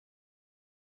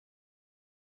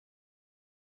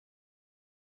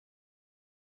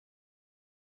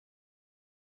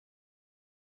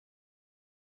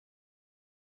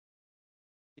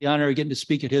the honor of getting to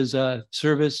speak at his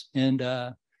service, and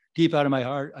deep out of my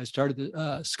heart, I started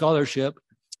the scholarship,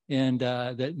 and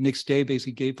that next day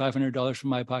basically gave $500 from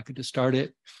my pocket to start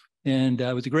it. And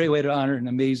it was a great way to honor an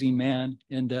amazing man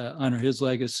and honor his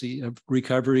legacy of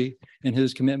recovery and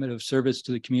his commitment of service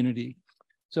to the community.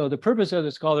 So the purpose of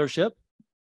the scholarship,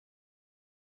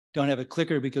 don't have a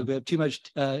clicker because we have too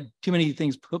many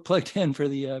things plugged in for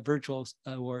the virtual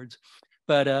awards.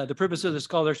 But the purpose of the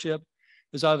scholarship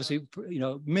is obviously,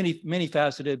 many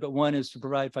faceted, but one is to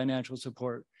provide financial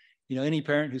support. Any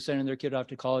parent who's sending their kid off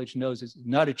to college knows it's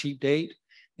not a cheap date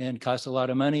and costs a lot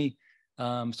of money.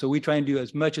 So we try and do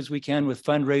as much as we can with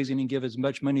fundraising and give as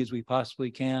much money as we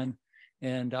possibly can.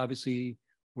 And obviously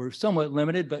we're somewhat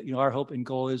limited, but our hope and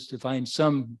goal is to find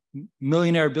some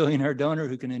millionaire, billionaire donor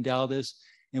who can endow this,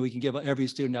 and we can give every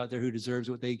student out there who deserves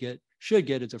what they should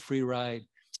get as a free ride.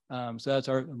 So that's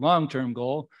our long-term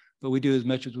goal, but we do as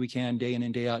much as we can day in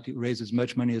and day out to raise as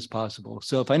much money as possible.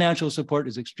 So financial support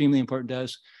is extremely important to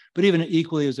us, but even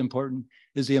equally as important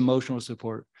is the emotional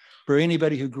support. For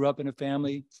anybody who grew up in a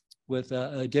family with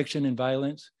addiction and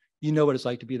violence, you know what it's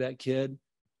like to be that kid.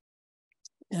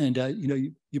 And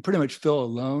you pretty much feel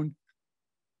alone.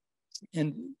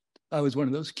 And I was one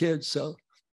of those kids, so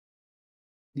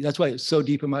that's why it's so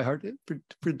deep in my heart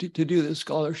to do this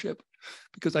scholarship,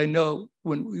 because I know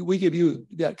when we give you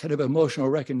that kind of emotional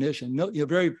recognition,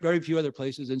 very, very few other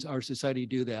places in our society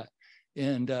do that.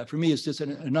 And for me, it's just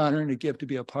an honor and a gift to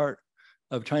be a part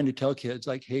of trying to tell kids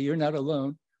like, hey, you're not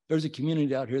alone. There's a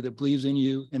community out here that believes in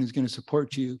you and is going to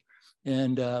support you.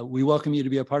 And we welcome you to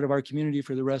be a part of our community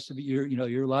for the rest of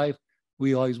your life.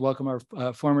 We always welcome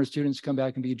our former students to come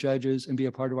back and be judges and be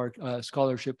a part of our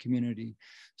scholarship community.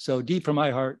 So deep from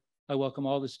my heart, I welcome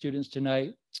all the students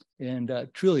tonight, and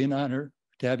truly an honor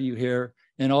to have you here.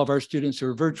 And all of our students who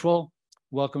are virtual,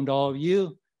 welcome to all of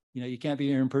you. You can't be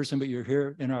here in person, but you're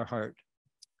here in our heart.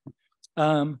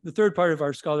 The third part of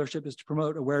our scholarship is to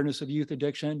promote awareness of youth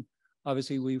addiction.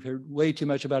 Obviously, we've heard way too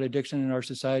much about addiction in our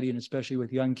society, and especially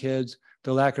with young kids,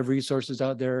 the lack of resources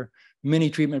out there. Many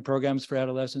treatment programs for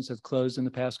adolescents have closed in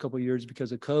the past couple of years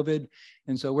because of COVID.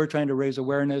 And so we're trying to raise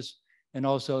awareness and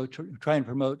also try and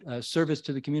promote service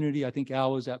to the community. I think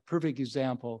Al was that perfect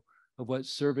example of what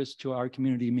service to our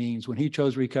community means. When he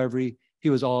chose recovery,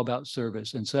 he was all about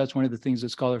service. And so that's one of the things the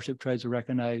scholarship tries to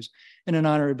recognize. And in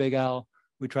honor of Big Al,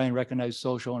 we try and recognize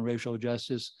social and racial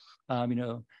justice.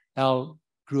 Al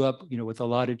grew up, with a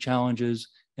lot of challenges,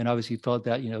 and obviously felt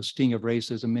that, sting of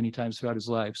racism many times throughout his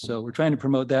life. So we're trying to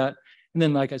promote that. And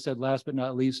then, like I said, last but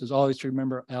not least, is always to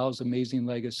remember Al's amazing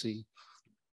legacy.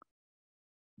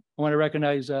 I want to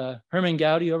recognize Herman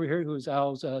Gowdy over here, who is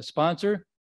Al's sponsor.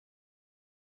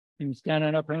 Can you stand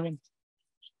on up, Herman?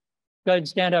 Go ahead and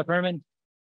stand up, Herman.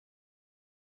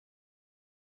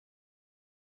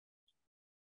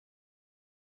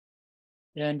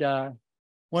 And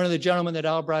one of the gentlemen that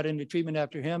Al brought into treatment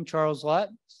after him, Charles Lott.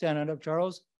 Stand on up,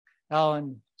 Charles. Al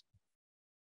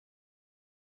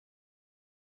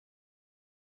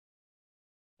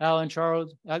and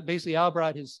Charles, basically Al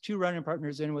brought his two running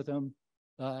partners in with him,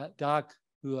 Doc,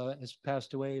 who has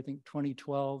passed away, I think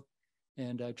 2012,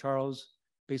 and Charles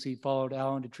basically followed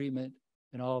Al into treatment,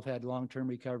 and all have had long-term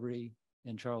recovery,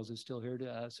 and Charles is still here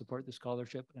to support the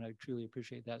scholarship, and I truly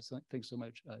appreciate that. So thanks so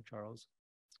much, Charles.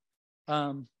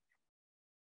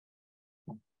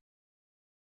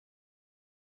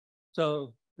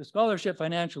 So the scholarship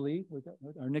financially,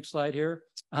 our next slide here,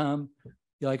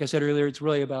 like I said earlier, it's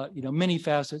really about, many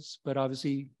facets, but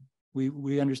obviously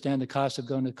we understand the cost of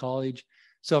going to college.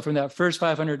 So from that first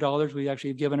 $500, we actually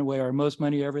have given away our most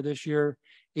money ever this year,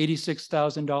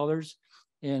 $86,000.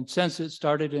 And since it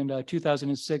started in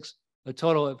 2006, a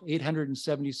total of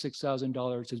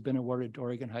 $876,000 has been awarded to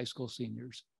Oregon high school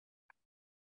seniors.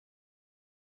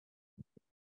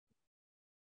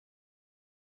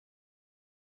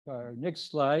 Our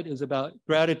next slide is about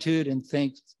gratitude and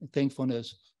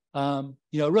thankfulness. It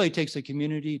really takes a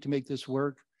community to make this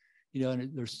work. And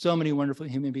there's so many wonderful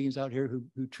human beings out here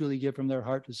who truly give from their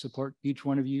heart to support each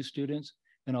one of you students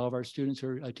and all of our students who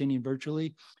are attending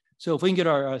virtually. So if we can get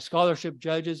our scholarship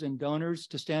judges and donors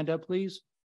to stand up, please.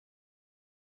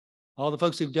 All the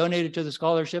folks who've donated to the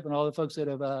scholarship and all the folks that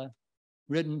have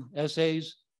written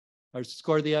essays or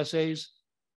scored the essays.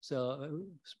 So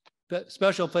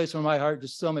special place from my heart,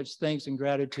 just so much thanks and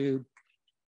gratitude.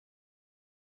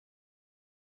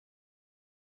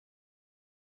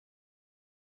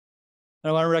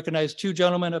 I want to recognize two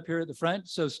gentlemen up here at the front.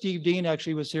 So Steve Dean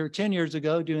actually was here 10 years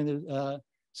ago doing the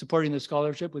supporting the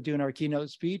scholarship with doing our keynote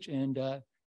speech, and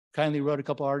kindly wrote a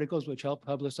couple articles which helped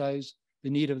publicize the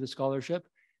need of the scholarship.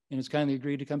 and has kindly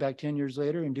agreed to come back 10 years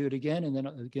later and do it again. And then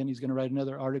again, he's going to write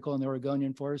another article in the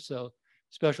Oregonian for us. So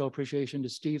special appreciation to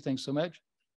Steve. Thanks so much.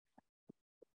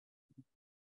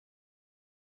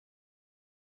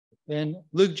 And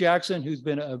Luke Jackson, who's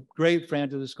been a great friend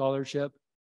to the scholarship,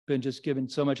 been just giving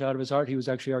so much out of his heart. He was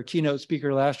actually our keynote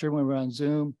speaker last year when we were on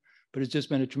Zoom, but has just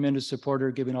been a tremendous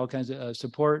supporter, giving all kinds of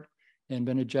support, and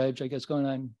been a judge, I guess, going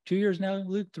on 2 years now,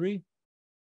 Luke, 2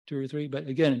 or 3. But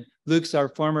again, Luke's our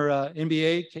former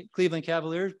NBA Cleveland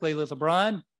Cavaliers, played with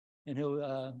LeBron, and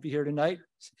he'll be here tonight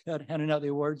handing out the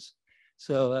awards.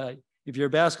 So if you're a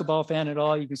basketball fan at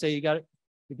all, you can say you got it.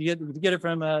 If you get it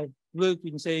from Luke,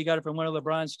 you can say you got it from one of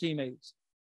LeBron's teammates.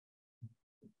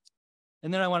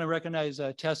 And then I want to recognize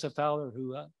Tessa Fowler,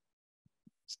 who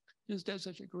just does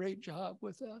such a great job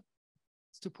with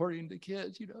supporting the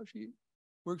kids. You know, she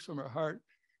works from her heart,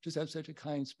 just has such a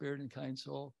kind spirit and kind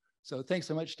soul. So thanks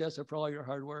so much, Tessa, for all your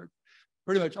hard work.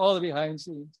 Pretty much all the behind the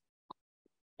scenes.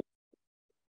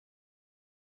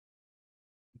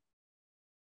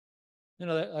 You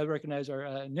know, I recognize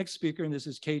our next speaker, and this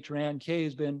is Kay Tran. Kay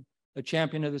has been a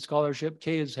champion of the scholarship.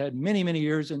 Kay has had many, many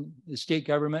years in the state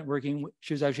government working.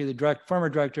 She was actually the former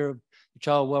director of the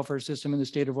child welfare system in the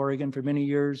state of Oregon for many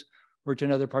years, worked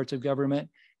in other parts of government,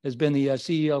 has been the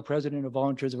CEO, president of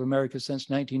Volunteers of America since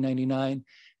 1999, and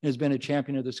has been a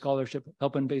champion of the scholarship,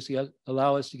 helping basically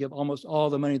allow us to give almost all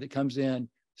the money that comes in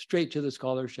straight to the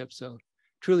scholarship. So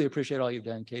truly appreciate all you've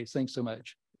done, Kay. Thanks so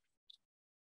much.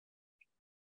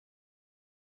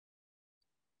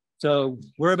 So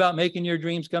we're about making your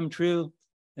dreams come true.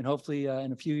 And hopefully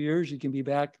in a few years, you can be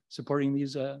back supporting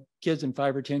these kids in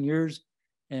 5 or 10 years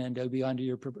and be on to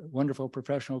your wonderful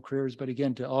professional careers. But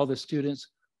again, to all the students,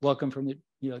 welcome from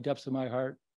the depths of my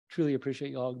heart. Truly appreciate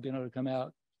you all being able to come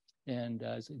out. And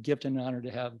it's a gift and an honor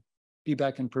to be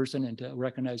back in person and to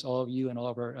recognize all of you and all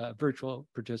of our virtual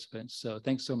participants. So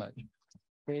thanks so much.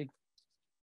 Okay.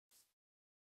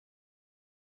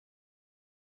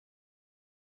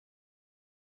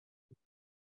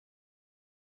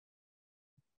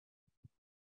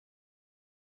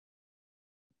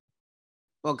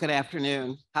 Well, good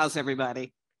afternoon. How's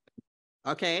everybody?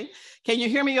 Okay. Can you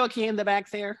hear me okay in the back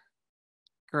there?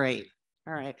 Great.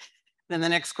 All right. Then the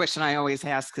next question I always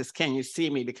ask is, can you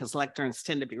see me? Because lecterns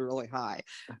tend to be really high.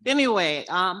 Anyway,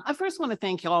 I first want to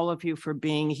thank all of you for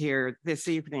being here this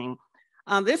evening.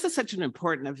 This is such an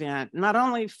important event, not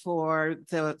only for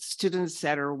the students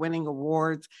that are winning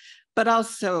awards, but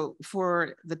also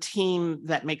for the team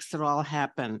that makes it all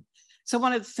happen. So I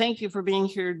want to thank you for being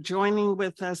here, joining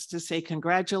with us to say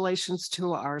congratulations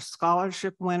to our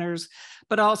scholarship winners,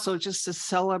 but also just to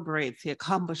celebrate the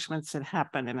accomplishments that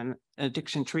happen in an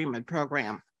addiction treatment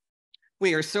program.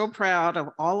 We are so proud of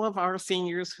all of our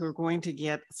seniors who are going to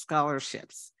get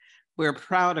scholarships. We're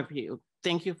proud of you.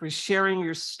 Thank you for sharing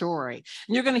your story.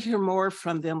 And you're going to hear more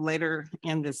from them later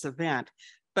in this event,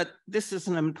 but this is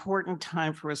an important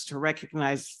time for us to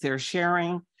recognize their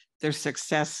sharing, their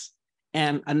success,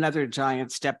 and another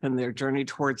giant step in their journey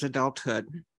towards adulthood.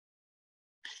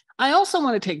 I also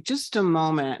want to take just a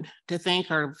moment to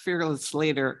thank our fearless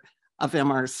leader of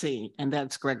MRC, and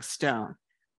that's Greg Stone.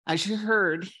 As you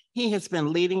heard, he has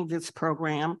been leading this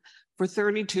program for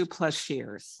 32 plus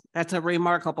years. That's a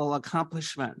remarkable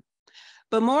accomplishment.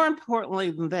 But more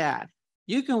importantly than that,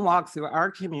 you can walk through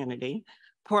our community,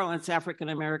 Portland's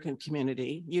African-American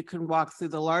community. You can walk through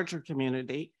the larger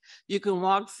community. You can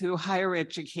walk through higher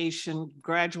education,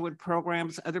 graduate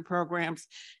programs, other programs,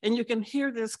 and you can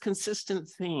hear this consistent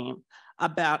theme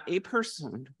about a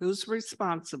person who's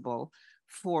responsible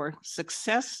for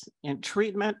success in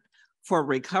treatment, for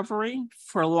recovery,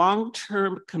 for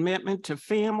long-term commitment to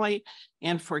family,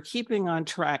 and for keeping on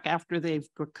track after they've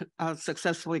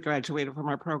successfully graduated from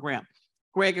our program.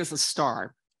 Greg is a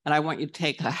star. And I want you to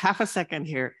take a half a second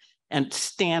here and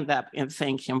stand up and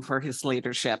thank him for his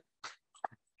leadership.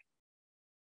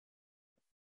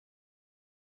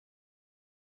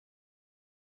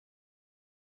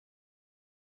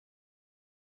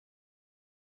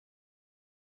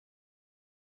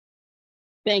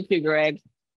 Thank you, Greg.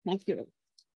 Thank you.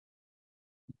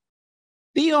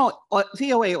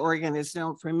 VOA Oregon is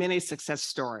known for many success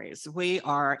stories. We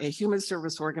are a human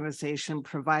service organization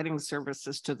providing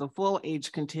services to the full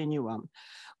age continuum.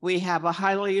 We have a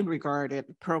highly regarded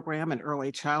program in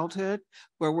early childhood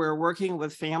where we're working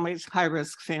with families,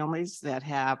 high-risk families that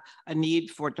have a need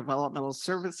for developmental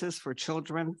services for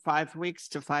children 5 weeks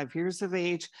to 5 years of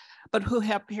age, but who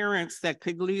have parents that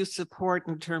could use support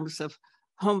in terms of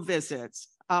home visits,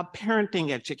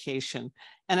 parenting education,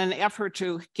 and an effort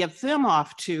to get them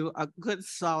off to a good,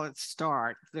 solid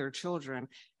start, their children,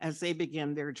 as they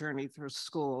begin their journey through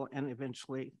school and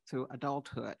eventually through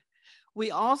adulthood.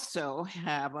 We also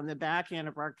have, on the back end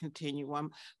of our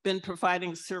continuum, been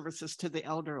providing services to the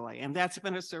elderly, and that's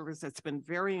been a service that's been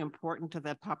very important to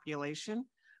that population.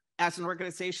 As an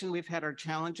organization, we've had our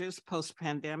challenges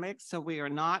post-pandemic, so we are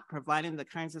not providing the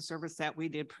kinds of service that we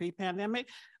did pre-pandemic,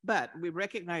 but we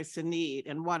recognize the need.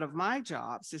 And one of my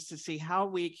jobs is to see how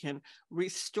we can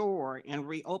restore and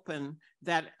reopen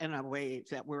that in a way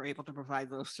that we're able to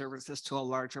provide those services to a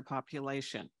larger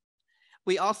population.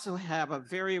 We also have a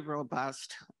very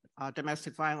robust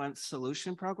domestic violence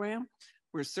solution program.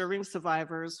 We're serving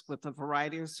survivors with a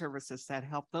variety of services that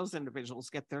help those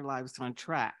individuals get their lives on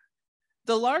track.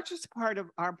 The largest part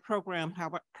of our program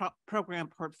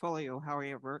portfolio,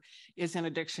 however, is in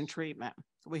addiction treatment.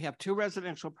 We have 2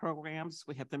 residential programs.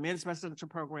 We have the men's residential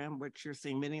program, which you're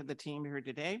seeing many of the team here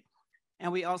today.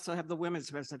 And we also have the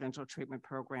women's residential treatment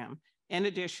program. In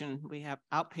addition, we have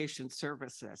outpatient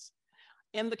services.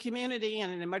 In the community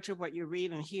and in much of what you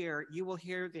read and hear, you will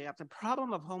hear that the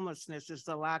problem of homelessness is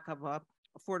the lack of an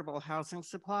affordable housing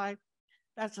supply.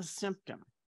 That's a symptom.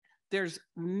 There's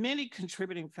many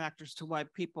contributing factors to why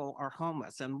people are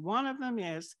homeless. And one of them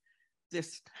is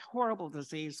this horrible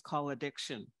disease called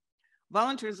addiction.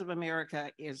 Volunteers of America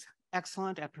is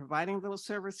excellent at providing those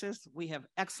services. We have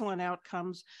excellent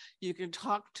outcomes. You can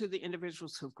talk to the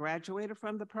individuals who've graduated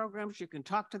from the programs. You can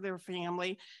talk to their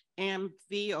family, and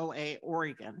VOA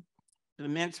Oregon, the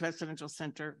Men's Residential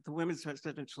Center, the Women's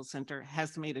Residential Center,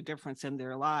 has made a difference in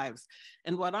their lives.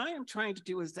 And what I am trying to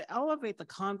do is to elevate the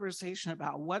conversation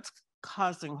about what's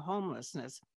causing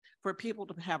homelessness for people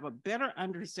to have a better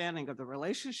understanding of the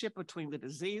relationship between the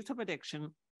disease of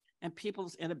addiction and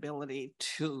people's inability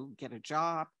to get a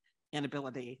job,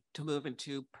 inability to move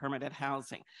into permanent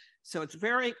housing. So it's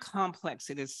very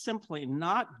complex. It is simply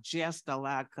not just a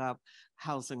lack of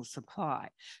housing supply.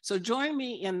 So join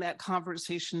me in that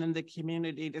conversation in the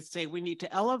community to say we need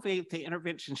to elevate the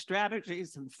intervention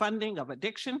strategies and funding of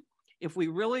addiction if we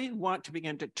really want to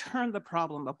begin to turn the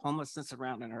problem of homelessness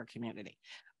around in our community.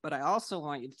 But I also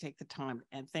want you to take the time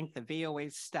and thank the VOA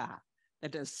staff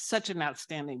that does such an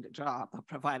outstanding job of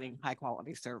providing high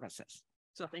quality services.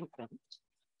 So thank them.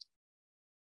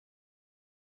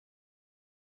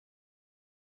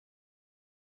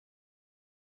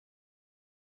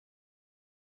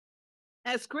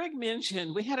 As Greg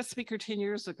mentioned, we had a speaker 10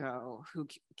 years ago who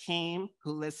came,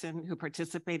 who listened, who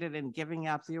participated in giving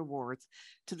out the awards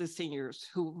to the seniors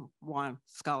who won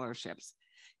scholarships.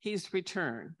 He's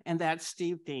returned, and that's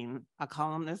Steve Dean, a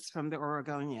columnist from the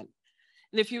Oregonian.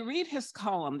 And if you read his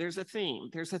column, there's a theme.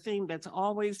 There's a theme that's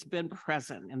always been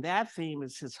present, and that theme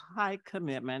is his high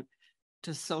commitment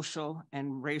to social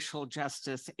and racial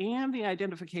justice and the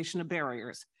identification of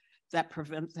barriers that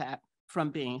prevent that from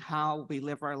being how we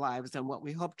live our lives and what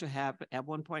we hope to have at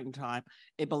one point in time,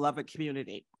 a beloved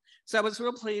community. So I was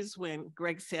real pleased when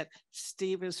Greg said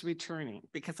Steve is returning,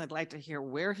 because I'd like to hear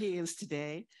where he is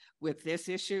today with this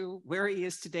issue, where he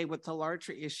is today with the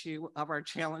larger issue of our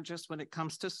challenges when it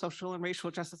comes to social and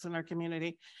racial justice in our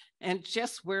community, and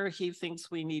just where he thinks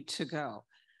we need to go.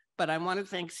 But I want to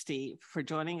thank Steve for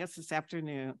joining us this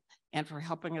afternoon and for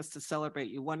helping us to celebrate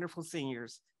you wonderful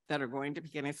seniors that are going to be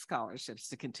getting scholarships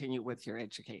to continue with your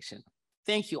education.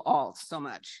 Thank you all so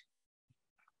much.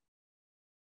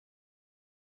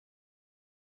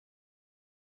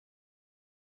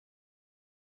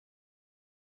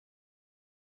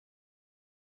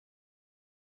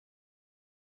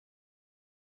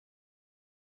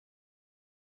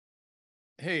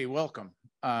 Hey, welcome.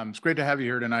 It's great to have you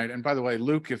here tonight. And by the way,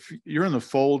 Luke, if you're in the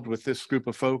fold with this group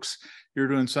of folks, you're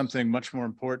doing something much more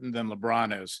important than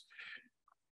LeBron is.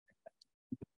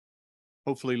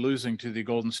 Hopefully losing to the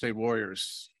Golden State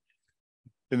Warriors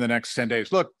in the next 10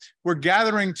 days. Look, we're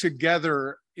gathering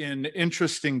together in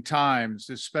interesting times,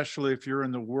 especially if you're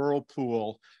in the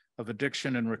whirlpool of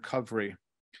addiction and recovery.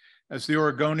 As the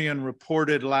Oregonian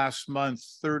reported last month,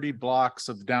 30 blocks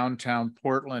of downtown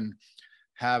Portland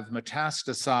have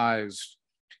metastasized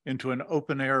into an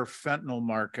open-air fentanyl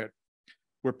market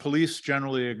where police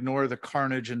generally ignore the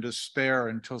carnage and despair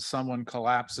until someone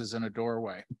collapses in a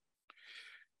doorway.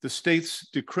 The state's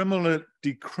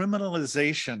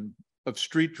decriminalization of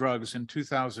street drugs in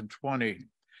 2020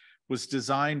 was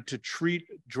designed to treat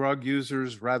drug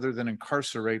users rather than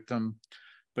incarcerate them,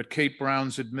 but Kate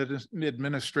Brown's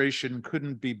administration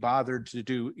couldn't be bothered to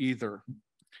do either.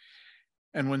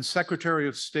 And when Secretary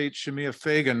of State Shemia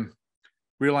Fagan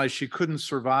realized she couldn't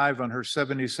survive on her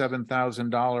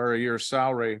 $77,000 a year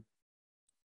salary,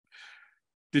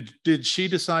 Did she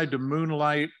decide to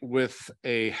moonlight with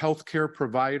a healthcare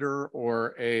provider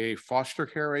or a foster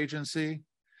care agency?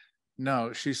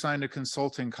 No, she signed a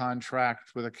consulting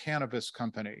contract with a cannabis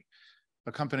company,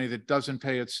 a company that doesn't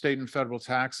pay its state and federal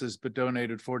taxes, but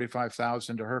donated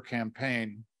 $45,000 to her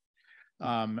campaign.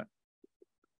 In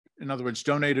other words,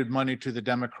 donated money to the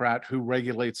Democrat who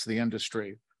regulates the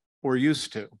industry, or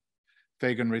used to.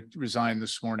 Fagan resigned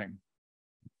this morning.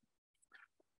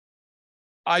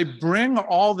 I bring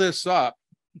all this up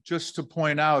just to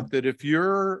point out that if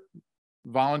you're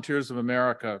Volunteers of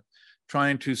America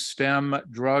trying to stem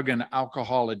drug and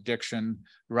alcohol addiction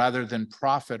rather than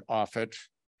profit off it,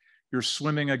 you're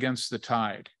swimming against the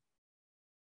tide.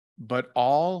 But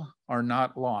all are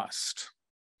not lost.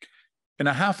 In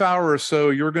a half hour or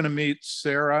so, you're going to meet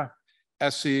Sarah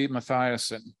Essie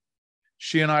Mathiasen.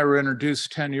 She and I were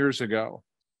introduced 10 years ago.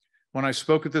 When I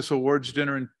spoke at this awards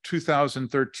dinner in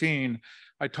 2013,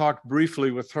 I talked briefly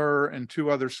with her and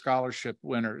two other scholarship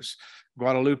winners,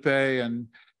 Guadalupe and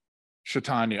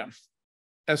Shatanya.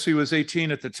 Essie was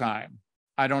 18 at the time.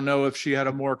 I don't know if she had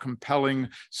a more compelling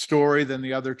story than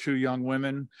the other two young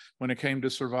women when it came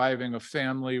to surviving a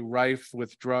family rife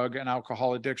with drug and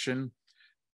alcohol addiction.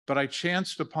 But I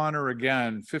chanced upon her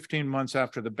again 15 months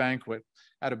after the banquet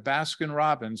at a Baskin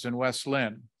Robbins in West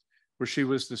Lynn, where she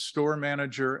was the store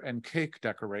manager and cake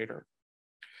decorator.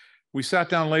 We sat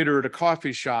down later at a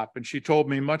coffee shop, and she told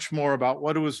me much more about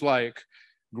what it was like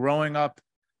growing up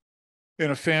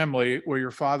in a family where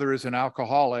your father is an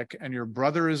alcoholic and your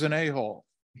brother is an a-hole.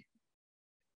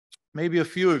 Maybe a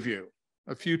few of you,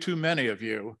 a few too many of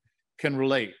you, can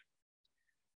relate.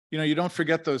 You know, you don't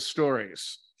forget those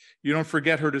stories. You don't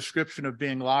forget her description of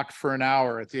being locked for an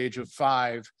hour at the age of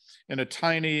 5 in a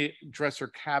tiny dresser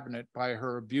cabinet by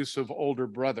her abusive older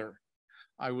brother.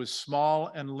 I was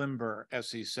small and limber,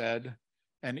 Essie said,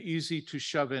 and easy to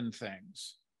shove in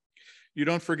things. You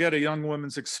don't forget a young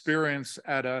woman's experience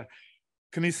at a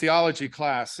kinesiology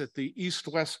class at the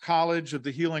East-West College of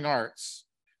the Healing Arts,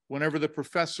 whenever the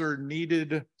professor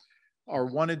needed or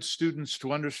wanted students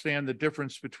to understand the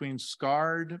difference between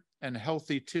scarred and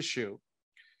healthy tissue.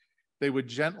 They would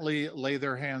gently lay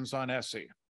their hands on Essie.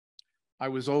 I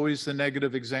was always the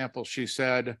negative example, she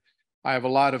said. I have a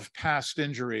lot of past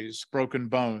injuries, broken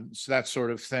bones, that sort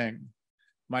of thing.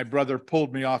 My brother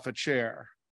pulled me off a chair.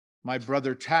 My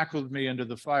brother tackled me into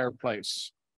the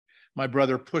fireplace. My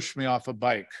brother pushed me off a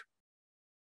bike.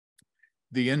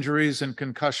 The injuries and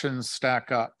concussions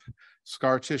stack up.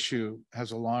 Scar tissue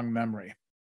has a long memory.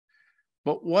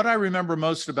 But what I remember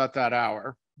most about that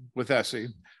hour with Essie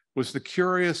was the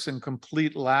curious and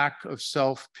complete lack of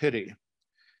self-pity.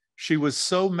 She was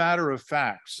so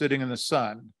matter-of-fact, sitting in the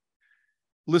sun.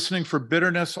 Listening for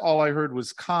bitterness, all I heard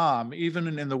was calm,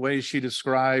 even in the way she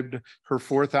described her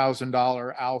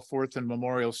 $4,000 Al Forthan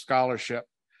Memorial Scholarship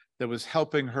that was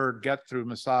helping her get through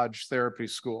massage therapy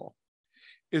school.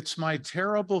 It's my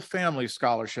terrible family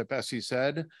scholarship, Essie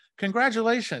said.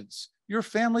 Congratulations, your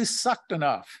family sucked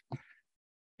enough.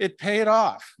 It paid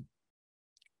off.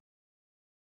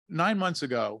 9 months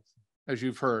ago, as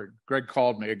you've heard, Greg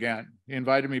called me again. He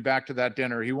invited me back to that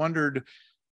dinner. He wondered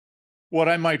what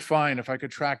I might find if I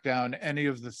could track down any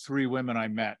of the 3 women I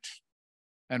met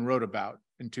and wrote about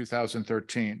in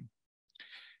 2013.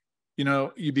 You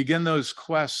know, you begin those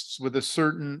quests with a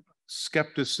certain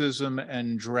skepticism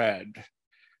and dread.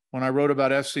 When I wrote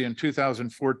about Essie in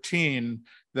 2014,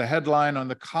 the headline on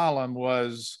the column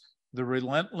was "The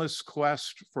Relentless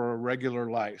Quest for a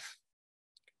Regular Life."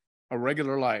 A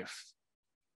regular life,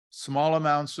 small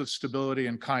amounts of stability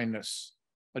and kindness,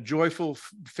 a joyful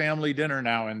family dinner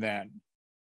now and then.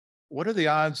 What are the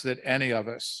odds that any of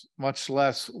us, much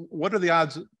less, what are the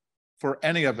odds for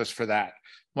any of us for that,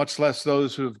 much less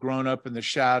those who have grown up in the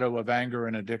shadow of anger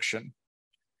and addiction?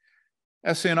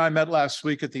 Essie and I met last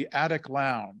week at the Attic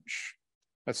Lounge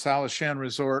at Salishan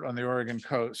Resort on the Oregon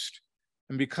coast.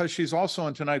 And because she's also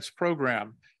on tonight's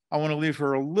program, I want to leave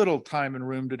her a little time and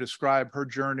room to describe her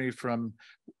journey from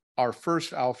our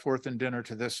first Al Forthan dinner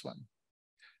to this one.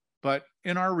 But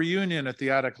in our reunion at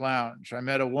the Attic Lounge, I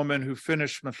met a woman who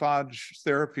finished massage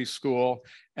therapy school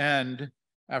and,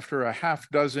 after a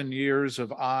half-dozen years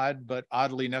of odd but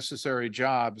oddly necessary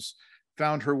jobs,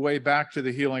 found her way back to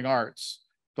the healing arts,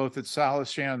 both at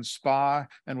Salishan Spa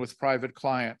and with private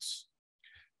clients.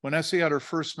 When Essie had her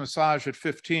first massage at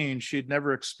 15, she'd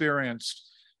never experienced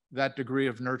that degree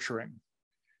of nurturing.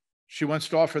 She wants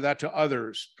to offer that to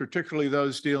others, particularly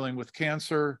those dealing with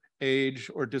cancer, age,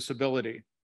 or disability.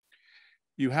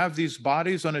 You have these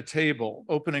bodies on a table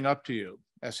opening up to you,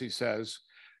 Essie says.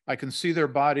 I can see their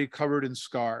body covered in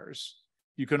scars.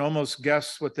 You can almost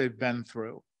guess what they've been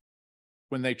through.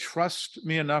 When they trust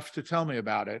me enough to tell me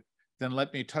about it, then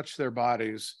let me touch their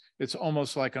bodies. It's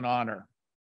almost like an honor.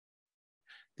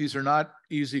 These are not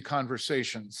easy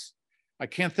conversations. I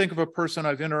can't think of a person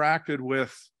I've interacted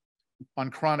with on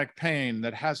chronic pain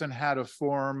that hasn't had a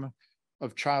form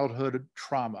of childhood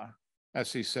trauma,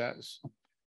 as he says.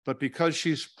 But because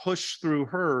she's pushed through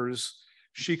hers,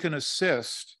 she can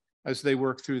assist as they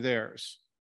work through theirs.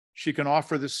 She can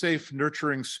offer the safe,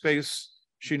 nurturing space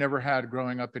she never had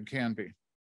growing up in Canby.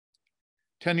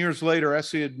 10 years later,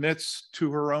 Essie admits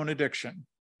to her own addiction.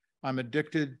 I'm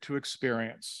addicted to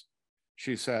experience,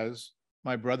 she says.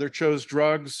 My brother chose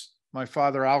drugs, my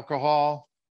father alcohol.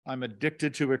 I'm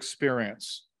addicted to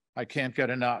experience. I can't get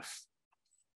enough.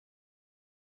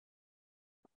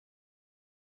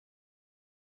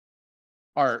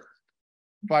 Art,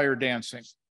 fire dancing,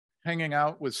 hanging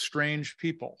out with strange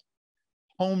people,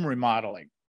 home remodeling.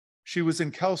 She was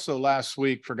in Kelso last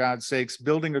week, for God's sakes,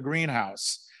 building a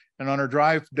greenhouse. And on her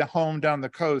drive home down the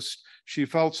coast, she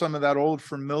felt some of that old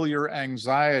familiar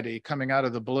anxiety coming out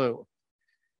of the blue.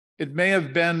 It may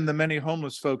have been the many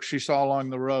homeless folks she saw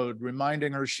along the road,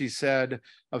 reminding her, she said,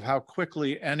 of how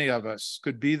quickly any of us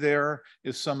could be there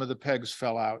if some of the pegs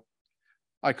fell out.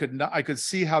 I could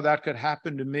see how that could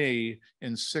happen to me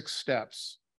in 6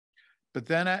 steps. But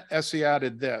then Essie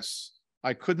added this: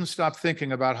 I couldn't stop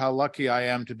thinking about how lucky I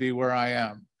am to be where I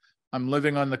am. I'm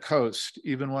living on the coast.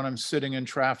 Even when I'm sitting in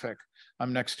traffic,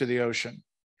 I'm next to the ocean.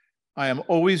 I am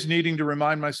always needing to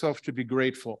remind myself to be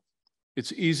grateful.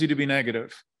 It's easy to be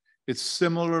negative. It's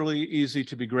similarly easy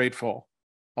to be grateful.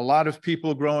 A lot of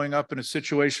people growing up in a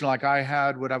situation like I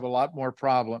had would have a lot more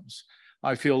problems.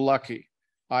 I feel lucky.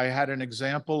 I had an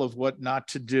example of what not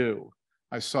to do.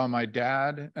 I saw my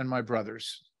dad and my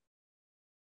brothers.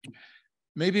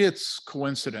 Maybe it's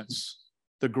coincidence,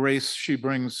 the grace she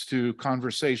brings to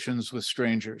conversations with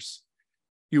strangers.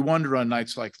 You wonder on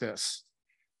nights like this,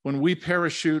 when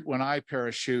I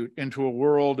parachute into a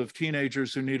world of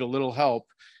teenagers who need a little help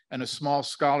and a small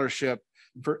scholarship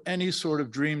for any sort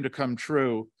of dream to come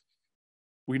true,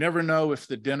 we never know if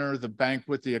the dinner, the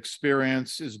banquet, the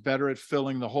experience is better at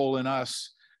filling the hole in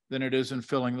us than it is in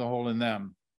filling the hole in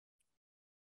them.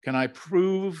 Can I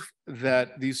prove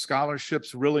that these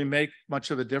scholarships really make much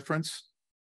of a difference?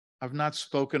 I've not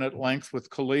spoken at length with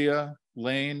Kalia,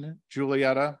 Lane,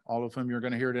 Julietta, all of whom you're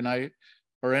going to hear tonight,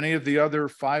 or any of the other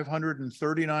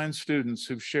 539 students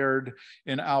who've shared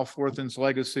in Al Forthan's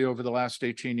legacy over the last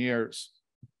 18 years.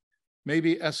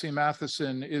 Maybe Essie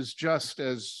Matheson is just,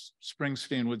 as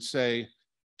Springsteen would say,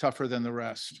 tougher than the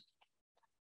rest.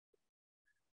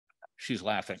 She's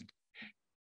laughing.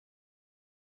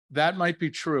 That might be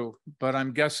true, but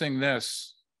I'm guessing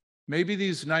this. Maybe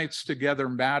these nights together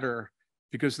matter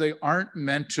because they aren't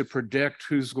meant to predict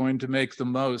who's going to make the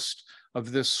most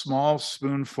of this small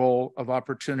spoonful of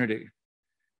opportunity.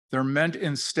 They're meant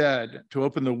instead to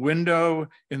open the window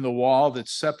in the wall that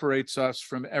separates us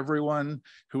from everyone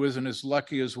who isn't as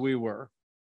lucky as we were,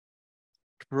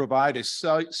 to provide a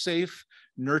safe,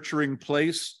 nurturing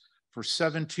place for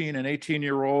 17 and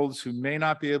 18-year-olds who may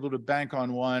not be able to bank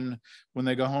on one when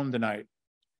they go home tonight.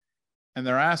 And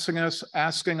they're asking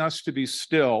us to be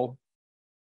still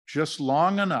just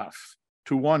long enough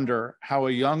to wonder how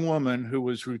a young woman who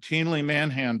was routinely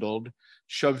manhandled,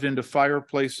 shoved into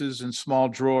fireplaces and small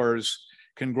drawers,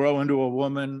 can grow into a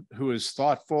woman who is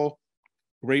thoughtful,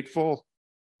 grateful,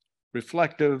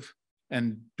 reflective,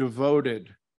 and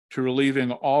devoted to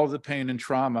relieving all the pain and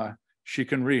trauma she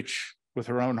can reach with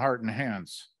her own heart and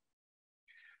hands.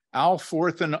 Al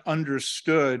Forthan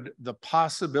understood the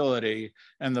possibility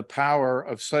and the power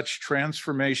of such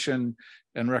transformation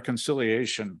and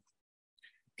reconciliation.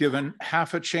 Given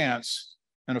half a chance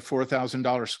and a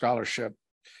 $4,000 scholarship,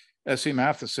 Essie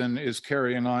Matheson is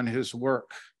carrying on his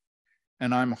work.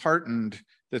 And I'm heartened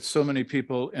that so many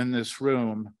people in this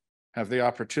room have the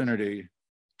opportunity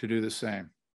to do the same.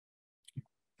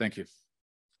 Thank you.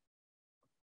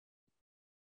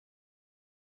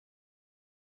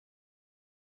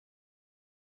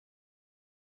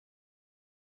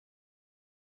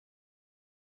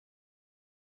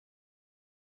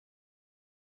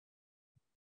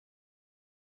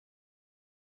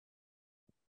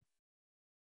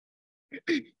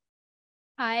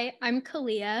 Hi, I'm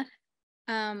Kalia.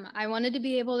 I wanted to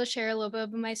be able to share a little bit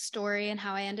of my story and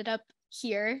how I ended up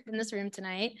here in this room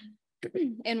tonight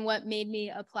and what made me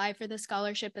apply for the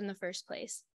scholarship in the first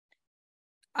place.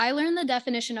 I learned the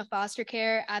definition of foster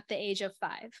care at the age of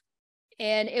 5,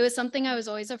 and it was something I was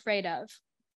always afraid of.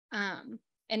 And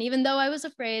even though I was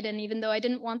afraid and even though I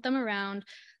didn't want them around,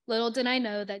 little did I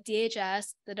know that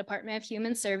DHS, the Department of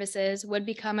Human Services, would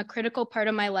become a critical part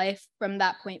of my life from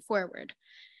that point forward.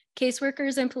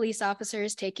 Caseworkers and police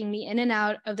officers taking me in and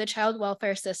out of the child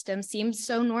welfare system seemed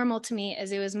so normal to me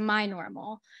as it was my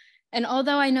normal. And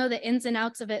although I know the ins and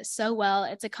outs of it so well,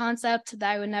 it's a concept that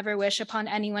I would never wish upon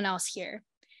anyone else here.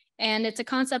 And it's a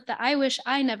concept that I wish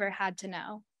I never had to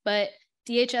know, but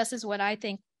DHS is what I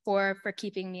thank for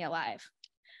keeping me alive.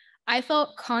 I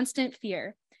felt constant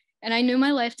fear, and I knew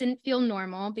my life didn't feel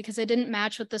normal because it didn't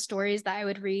match with the stories that I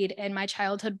would read in my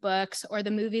childhood books or the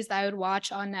movies that I would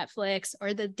watch on Netflix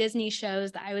or the Disney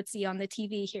shows that I would see on the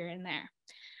TV here and there.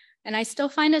 And I still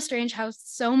find it strange how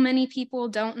so many people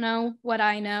don't know what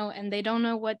I know, and they don't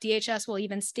know what DHS will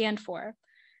even stand for.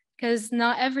 Because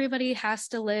not everybody has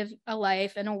to live a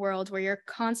life in a world where you're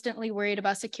constantly worried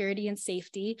about security and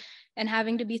safety and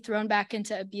having to be thrown back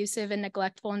into abusive and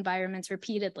neglectful environments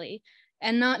repeatedly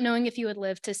and not knowing if you would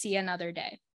live to see another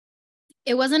day.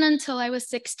 It wasn't until I was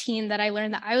 16 that I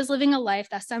learned that I was living a life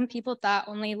that some people thought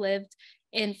only lived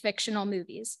in fictional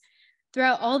movies.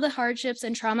 Throughout all the hardships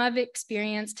and trauma I've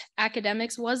experienced,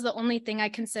 academics was the only thing I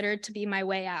considered to be my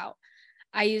way out.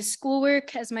 I used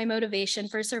schoolwork as my motivation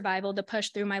for survival to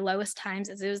push through my lowest times,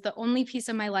 as it was the only piece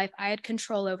of my life I had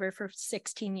control over for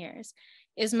 16 years.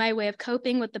 It was my way of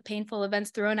coping with the painful events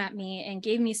thrown at me and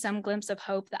gave me some glimpse of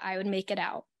hope that I would make it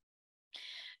out.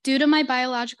 Due to my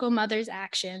biological mother's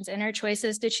actions and her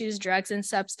choices to choose drugs and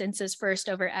substances first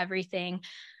over everything,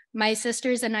 my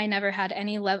sisters and I never had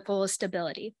any level of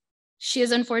stability. She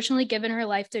has unfortunately given her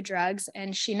life to drugs,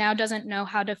 and she now doesn't know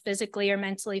how to physically or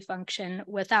mentally function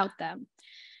without them.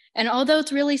 And although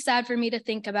it's really sad for me to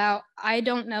think about, I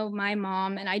don't know my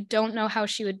mom, and I don't know how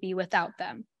she would be without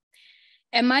them.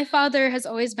 And my father has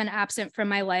always been absent from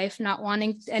my life, not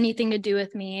wanting anything to do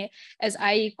with me, as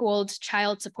I equaled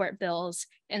child support bills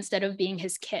instead of being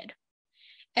his kid.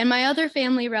 And my other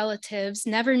family relatives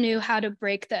never knew how to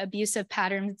break the abusive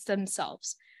patterns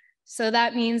themselves. So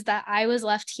that means that I was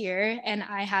left here and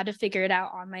I had to figure it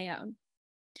out on my own.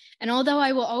 And although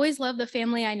I will always love the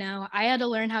family I know, I had to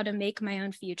learn how to make my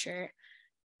own future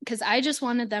because I just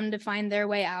wanted them to find their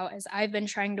way out as I've been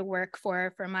trying to work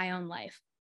for my own life.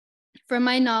 From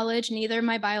my knowledge, neither of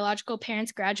my biological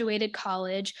parents graduated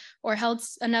college or held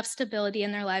enough stability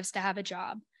in their lives to have a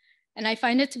job. And I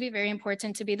find it to be very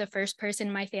important to be the first person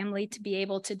in my family to be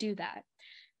able to do that.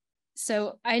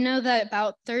 So I know that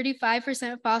about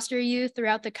 35% of foster youth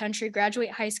throughout the country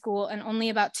graduate high school, and only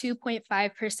about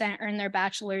 2.5% earn their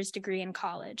bachelor's degree in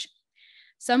college.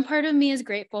 Some part of me is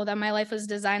grateful that my life was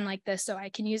designed like this so I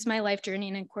can use my life journey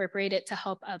and incorporate it to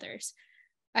help others.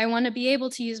 I want to be able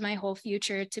to use my whole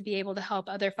future to be able to help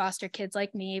other foster kids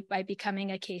like me by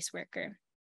becoming a caseworker.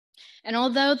 And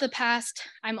although the past,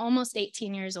 I'm almost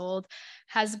 18 years old,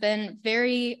 has been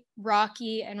very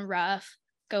rocky and rough,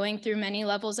 going through many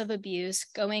levels of abuse,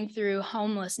 going through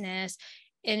homelessness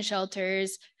in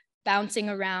shelters, bouncing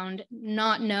around,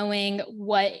 not knowing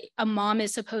what a mom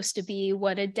is supposed to be,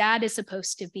 what a dad is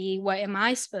supposed to be, what am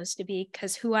I supposed to be,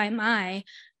 because who am I?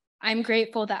 I'm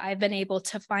grateful that I've been able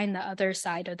to find the other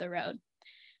side of the road.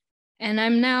 And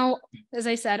I'm now, as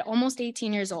I said, almost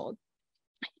 18 years old.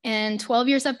 And 12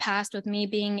 years have passed with me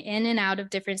being in and out of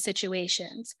different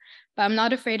situations, but I'm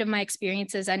not afraid of my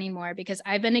experiences anymore because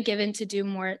I've been given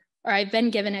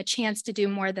a chance to do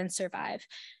more than survive.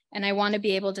 And I want to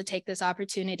be able to take this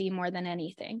opportunity more than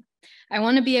anything. I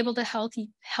want to be able to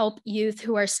help youth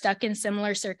who are stuck in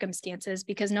similar circumstances,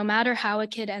 because no matter how a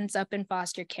kid ends up in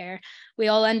foster care, we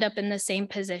all end up in the same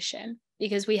position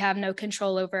because we have no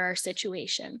control over our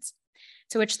situations.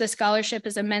 To which the scholarship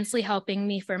is immensely helping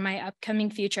me for my upcoming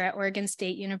future at Oregon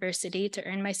State University to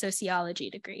earn my sociology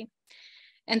degree.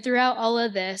 And throughout all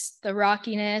of this, the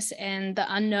rockiness and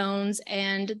the unknowns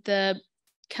and the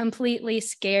completely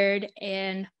scared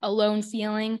and alone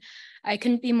feeling, I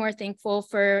couldn't be more thankful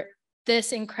for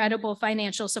this incredible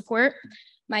financial support.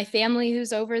 My family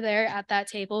who's over there at that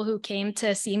table who came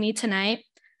to see me tonight,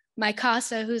 my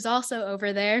CASA who's also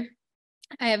over there.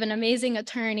 I have an amazing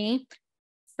attorney,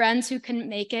 friends who couldn't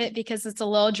make it because it's a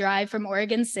little drive from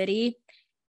Oregon City,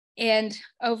 and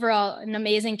overall an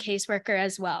amazing caseworker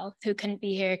as well who couldn't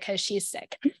be here because she's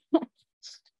sick.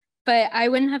 But I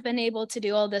wouldn't have been able to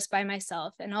do all this by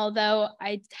myself. And although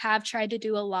I have tried to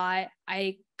do a lot,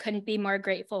 I couldn't be more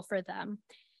grateful for them.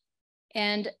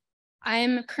 And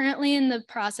I'm currently in the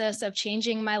process of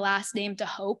changing my last name to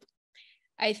Hope.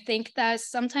 I think that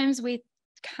sometimes we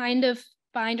kind of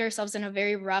find ourselves in a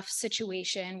very rough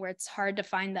situation where it's hard to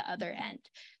find the other end.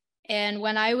 And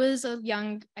when I was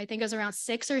young, I think I was around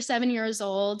 6 or 7 years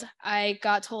old, I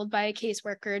got told by a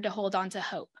caseworker to hold on to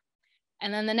hope.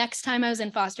 And then the next time I was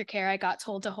in foster care, I got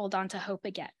told to hold on to hope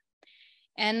again.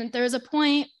 And there was a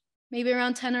point, maybe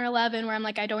around 10 or 11, where I'm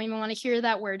like, I don't even want to hear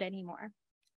that word anymore.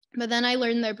 But then I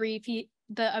learned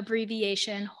the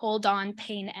abbreviation Hold On,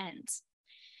 Pain Ends.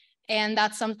 And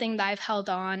that's something that I've held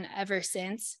on ever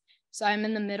since. So I'm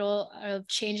in the middle of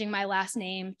changing my last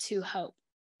name to Hope.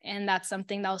 And that's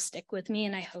something that'll stick with me.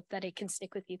 And I hope that it can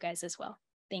stick with you guys as well.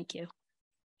 Thank you.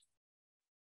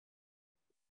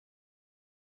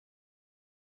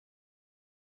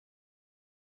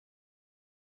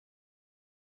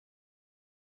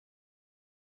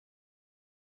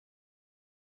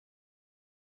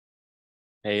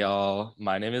 Hey y'all,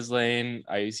 my name is Lane.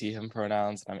 I use he, him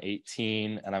pronouns. I'm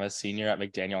 18 and I'm a senior at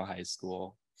McDaniel High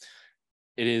School.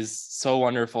 It is so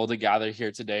wonderful to gather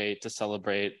here today to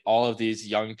celebrate all of these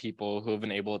young people who have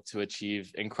been able to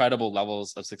achieve incredible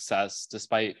levels of success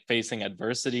despite facing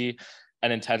adversity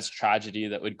and intense tragedy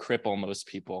that would cripple most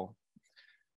people.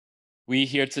 We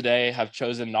here today have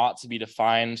chosen not to be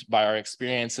defined by our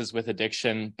experiences with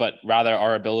addiction, but rather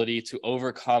our ability to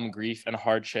overcome grief and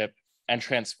hardship and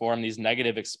transform these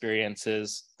negative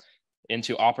experiences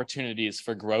into opportunities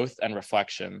for growth and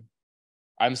reflection.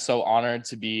 I'm so honored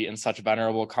to be in such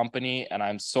venerable company, and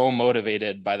I'm so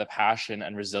motivated by the passion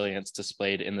and resilience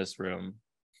displayed in this room.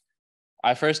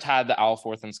 I first had the Al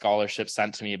Forthan Scholarship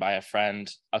sent to me by a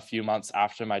friend a few months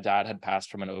after my dad had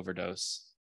passed from an overdose.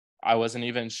 I wasn't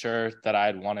even sure that I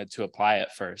had wanted to apply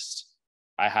at first.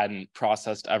 I hadn't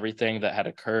processed everything that had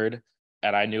occurred,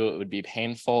 and I knew it would be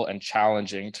painful and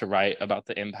challenging to write about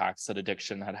the impacts that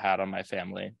addiction had had on my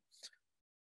family.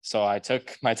 So I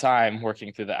took my time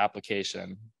working through the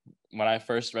application. When I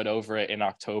first read over it in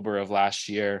October of last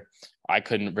year, I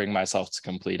couldn't bring myself to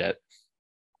complete it.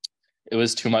 It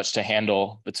was too much to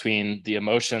handle between the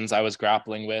emotions I was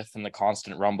grappling with and the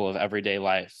constant rumble of everyday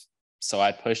life. So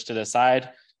I pushed it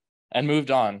aside and moved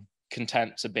on,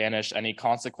 content to banish any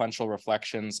consequential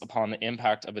reflections upon the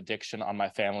impact of addiction on my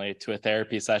family to a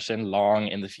therapy session long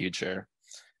in the future.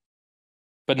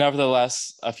 But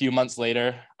nevertheless, a few months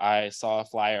later, I saw a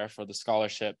flyer for the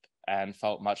scholarship and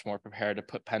felt much more prepared to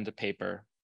put pen to paper.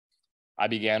 I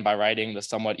began by writing the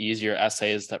somewhat easier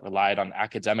essays that relied on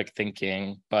academic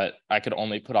thinking, but I could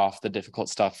only put off the difficult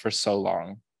stuff for so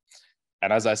long.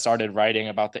 And as I started writing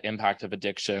about the impact of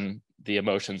addiction, the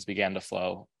emotions began to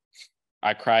flow.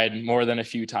 I cried more than a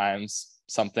few times,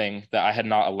 something that I had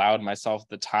not allowed myself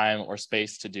the time or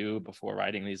space to do before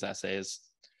writing these essays.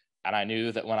 And I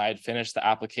knew that when I had finished the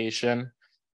application,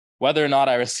 whether or not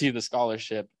I received the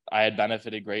scholarship, I had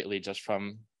benefited greatly just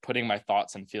from putting my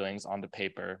thoughts and feelings onto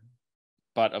paper.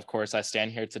 But of course, I stand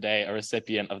here today, a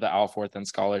recipient of the Al Forthan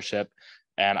Scholarship,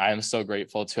 and I am so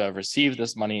grateful to have received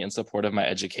this money in support of my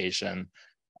education.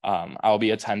 I'll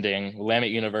be attending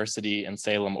Willamette University in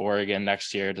Salem, Oregon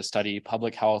next year to study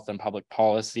public health and public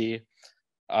policy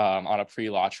on a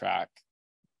pre-law track.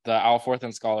 The Al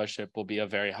Forthan Scholarship will be a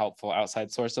very helpful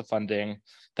outside source of funding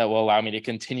that will allow me to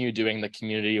continue doing the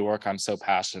community work I'm so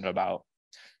passionate about.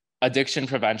 Addiction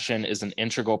prevention is an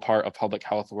integral part of public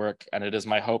health work, and it is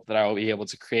my hope that I will be able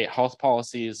to create health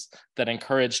policies that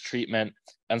encourage treatment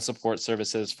and support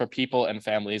services for people and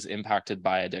families impacted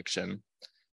by addiction.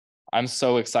 I'm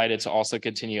so excited to also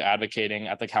continue advocating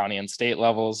at the county and state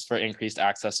levels for increased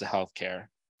access to healthcare.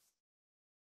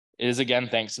 It is again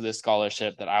thanks to this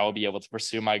scholarship that I will be able to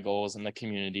pursue my goals in the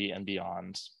community and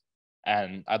beyond.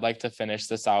 And I'd like to finish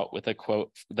this out with a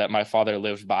quote that my father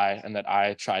lived by and that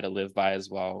I try to live by as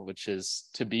well, which is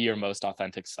to be your most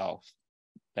authentic self.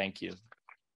 Thank you.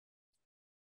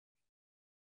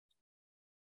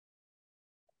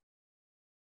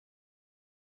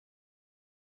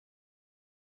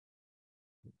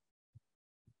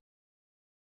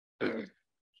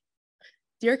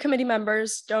 Dear committee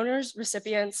members, donors,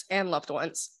 recipients, and loved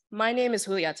ones, my name is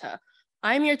Julieta.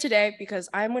 I'm here today because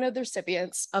I'm one of the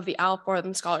recipients of the Al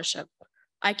Forthan Scholarship.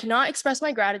 I cannot express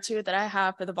my gratitude that I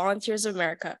have for the Volunteers of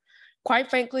America. Quite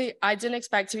frankly, I didn't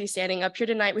expect to be standing up here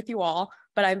tonight with you all,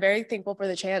 but I'm very thankful for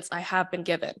the chance I have been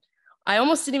given. I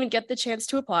almost didn't even get the chance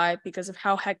to apply because of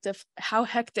how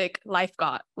hectic life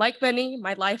got. Like many,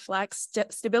 my life lacks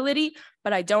stability,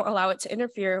 but I don't allow it to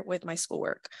interfere with my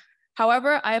schoolwork.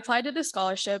 However, I applied to this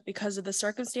scholarship because of the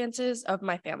circumstances of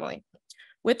my family.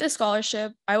 With this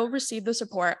scholarship, I will receive the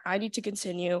support I need to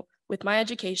continue with my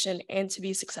education and to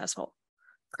be successful.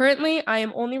 Currently, I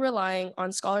am only relying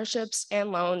on scholarships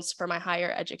and loans for my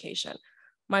higher education.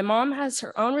 My mom has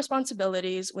her own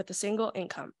responsibilities with a single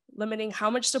income, limiting how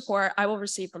much support I will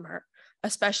receive from her,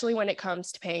 especially when it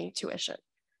comes to paying tuition.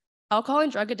 Alcohol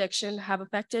and drug addiction have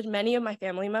affected many of my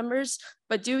family members,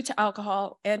 but due to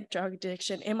alcohol and drug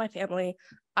addiction in my family,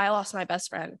 I lost my best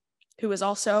friend, who is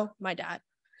also my dad.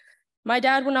 My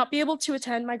dad will not be able to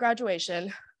attend my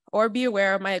graduation or be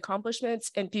aware of my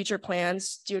accomplishments and future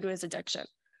plans due to his addiction.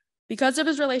 Because of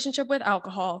his relationship with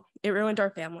alcohol, it ruined our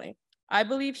family. I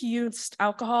believe he used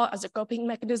alcohol as a coping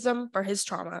mechanism for his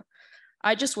trauma.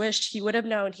 I just wished he would have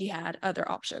known he had other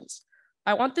options.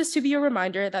 I want this to be a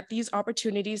reminder that these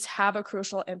opportunities have a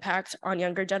crucial impact on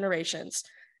younger generations,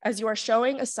 as you are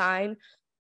showing a sign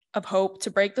of hope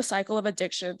to break the cycle of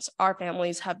addictions our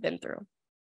families have been through.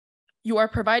 You are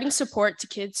providing support to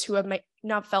kids who have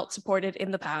not felt supported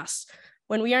in the past.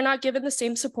 When we are not given the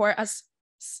same support as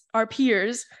our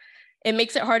peers, it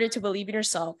makes it harder to believe in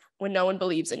yourself when no one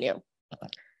believes in you.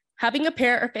 Having a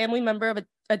parent or family member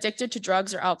addicted to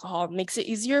drugs or alcohol makes it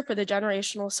easier for the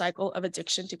generational cycle of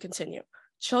addiction to continue.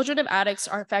 Children of addicts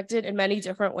are affected in many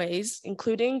different ways,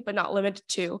 including but not limited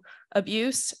to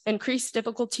abuse, increased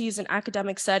difficulties in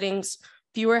academic settings,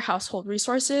 fewer household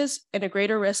resources, and a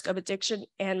greater risk of addiction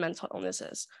and mental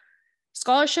illnesses.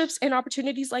 Scholarships and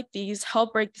opportunities like these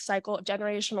help break the cycle of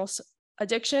generational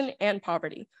addiction and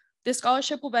poverty. This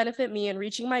scholarship will benefit me in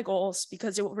reaching my goals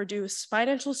because it will reduce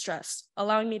financial stress,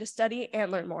 allowing me to study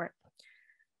and learn more,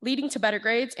 leading to better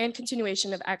grades and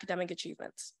continuation of academic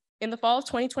achievements. In the fall of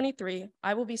 2023,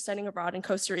 I will be studying abroad in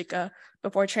Costa Rica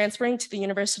before transferring to the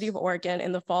University of Oregon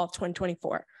in the fall of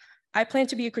 2024. I plan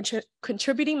to be a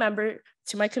contributing member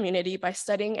to my community by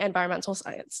studying environmental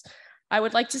science. I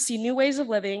would like to see new ways of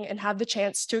living and have the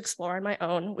chance to explore on my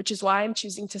own, which is why I'm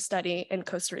choosing to study in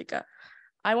Costa Rica.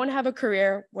 I want to have a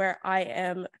career where I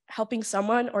am helping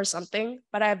someone or something,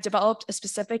 but I have developed a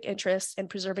specific interest in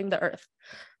preserving the earth.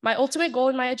 My ultimate goal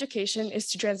in my education is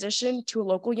to transition to a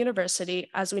local university,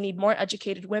 as we need more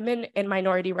educated women and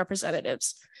minority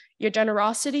representatives. Your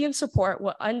generosity and support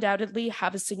will undoubtedly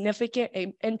have a significant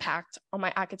impact on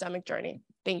my academic journey.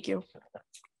 Thank you.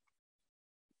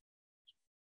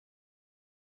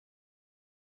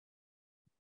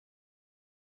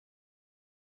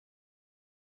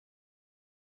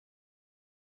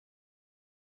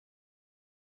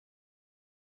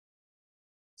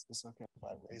 Is this okay if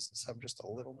I raise this up just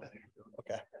a little bit?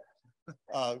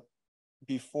 Okay.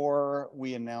 Before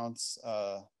we announce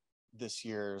this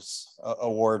year's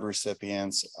award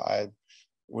recipients, I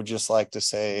would just like to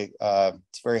say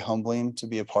it's very humbling to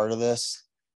be a part of this.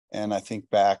 And I think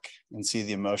back and see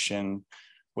the emotion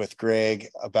with Greg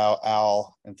about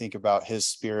Al and think about his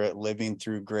spirit living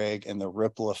through Greg and the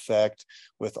ripple effect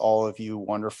with all of you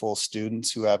wonderful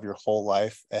students who have your whole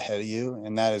life ahead of you.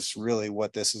 And that is really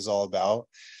what this is all about.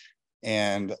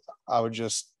 And I would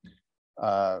just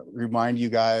remind you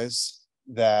guys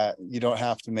that you don't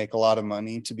have to make a lot of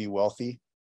money to be wealthy.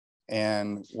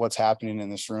 And what's happening in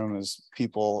this room is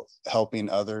people helping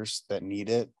others that need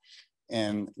it.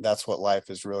 And that's what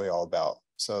life is really all about.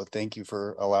 So thank you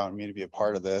for allowing me to be a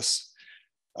part of this.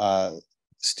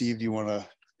 Steve, do you want to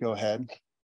go ahead?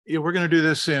 Yeah, we're going to do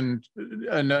this and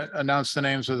announce the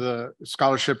names of the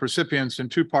scholarship recipients in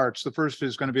two parts. The first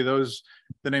is going to be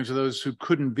the names of those who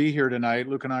couldn't be here tonight.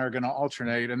 Luke and I are going to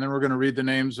alternate, and then we're going to read the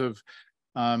names of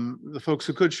the folks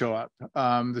who could show up,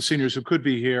 the seniors who could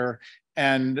be here.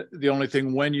 And the only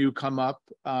thing, when you come up,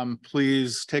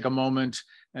 please take a moment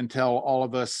and tell all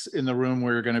of us in the room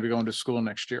where you're going to be going to school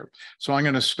next year. So I'm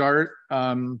going to start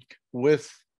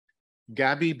with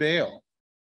Gabby Bale.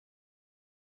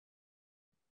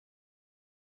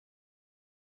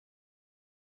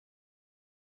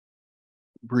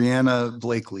 Brianna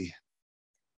Blakely.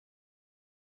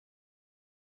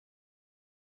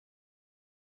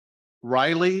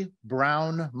 Riley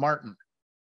Brown Martin.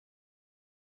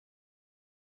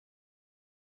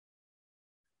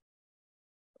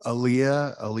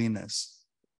 Aaliyah Alinas.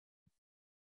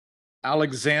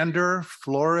 Alexander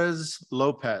Flores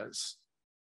Lopez.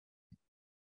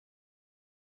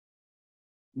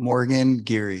 Morgan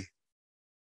Geary.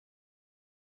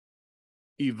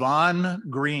 Yvonne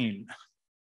Green.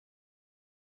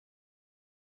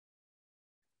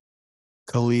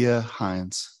 Kalia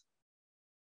Hines.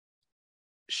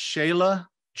 Shayla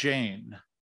Jane.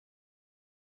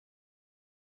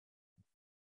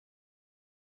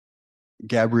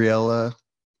 Gabriella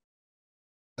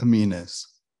Aminas.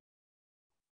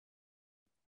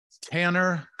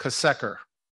 Tanner Kasecker.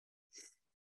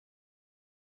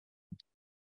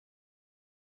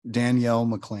 Danielle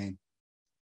McLean.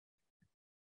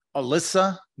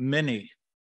 Alyssa Minnie.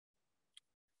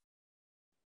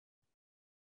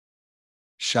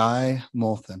 Shai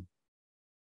Molthen.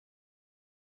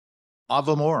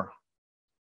 Ava Moore.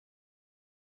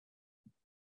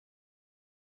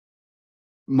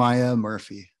 Maya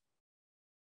Murphy.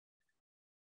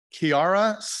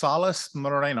 Kiara Salas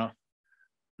Moreno.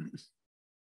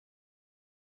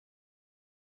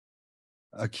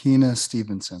 Akina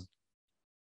Stevenson.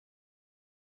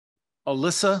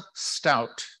 Alyssa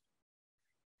Stout.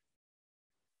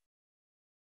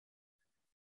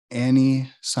 Annie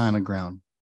Sinaground.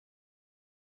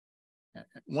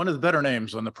 One of the better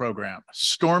names on the program,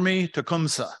 Stormy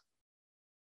Tecumseh.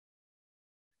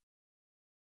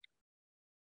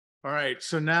 All right,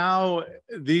 so now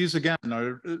these again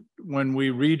are, when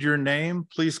we read your name,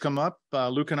 please come up.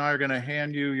 Luke and I are going to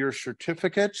hand you your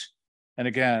certificate. And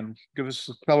again,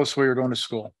 tell us where you're going to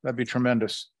school. That'd be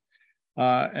tremendous.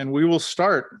 And we will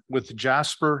start with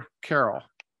Jasper Carroll.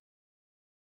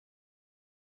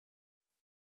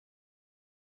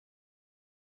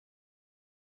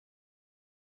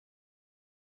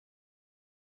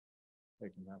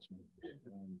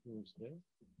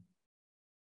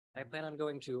 I plan on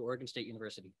going to Oregon State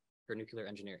University for nuclear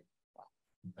engineering.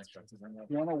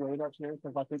 You want to wait up here?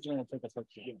 Because I think you're going to take a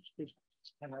picture.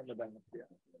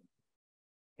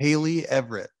 Haley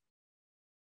Everett.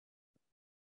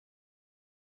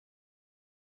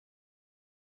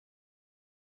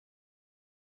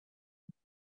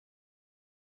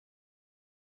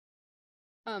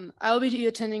 I will be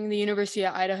attending the University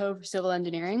of Idaho for civil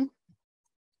engineering.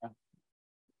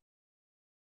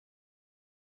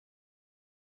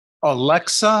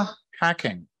 Alexa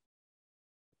Hacking.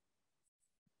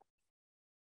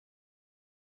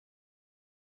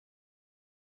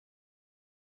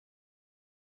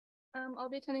 I'll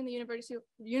be attending the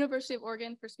University of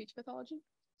Oregon for speech pathology.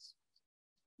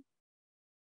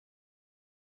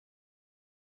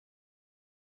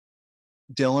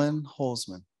 Dylan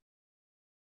Holzman.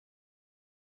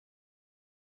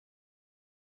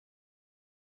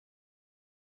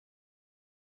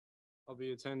 I'll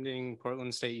be attending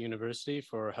Portland State University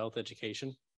for health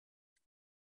education.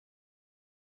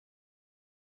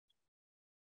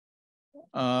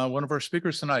 One of our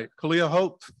speakers tonight, Kalia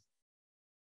Hope.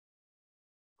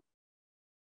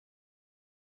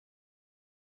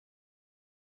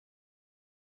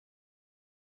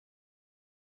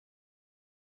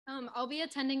 I'll be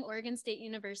attending Oregon State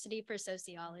University for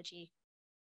sociology.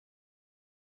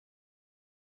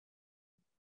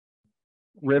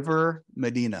 River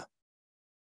Medina.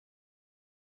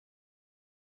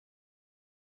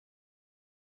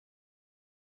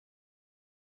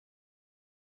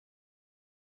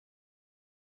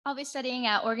 I'll be studying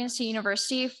at Oregon State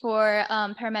University for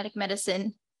paramedic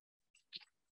medicine.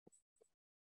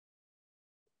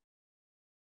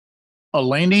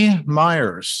 Eleni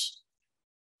Myers.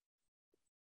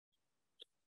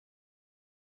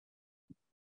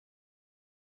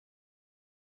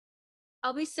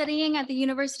 I'll be studying at the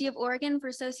University of Oregon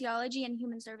for sociology and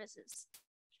human services.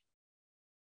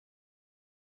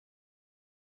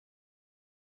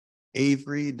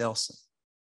 Avery Nelson.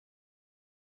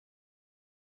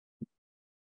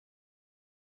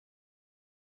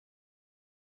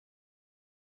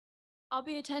 I'll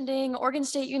be attending Oregon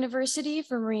State University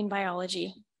for marine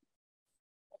biology.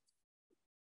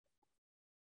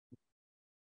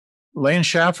 Lane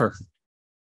Schaffer.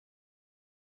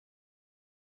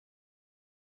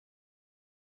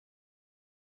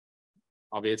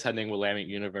 I'll be attending Willamette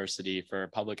University for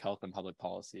public health and public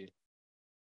policy.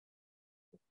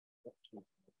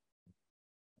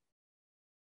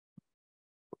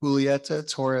 Julieta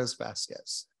Torres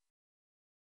Vasquez.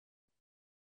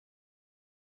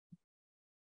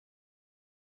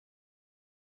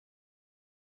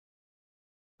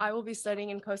 I will be studying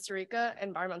in Costa Rica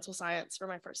environmental science for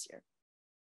my first year.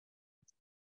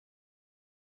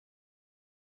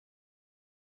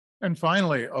 And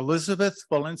finally, Elizabeth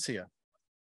Valencia.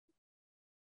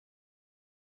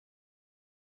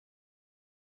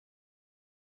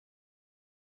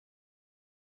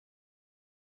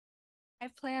 I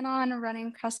plan on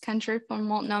running cross country from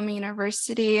Multnomah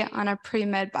University on a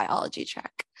pre-med biology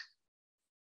track.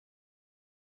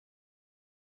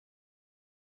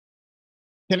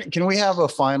 Can we have a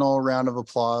final round of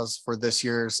applause for this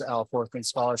year's Al Forthan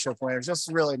Scholarship winners?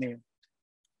 Just really neat.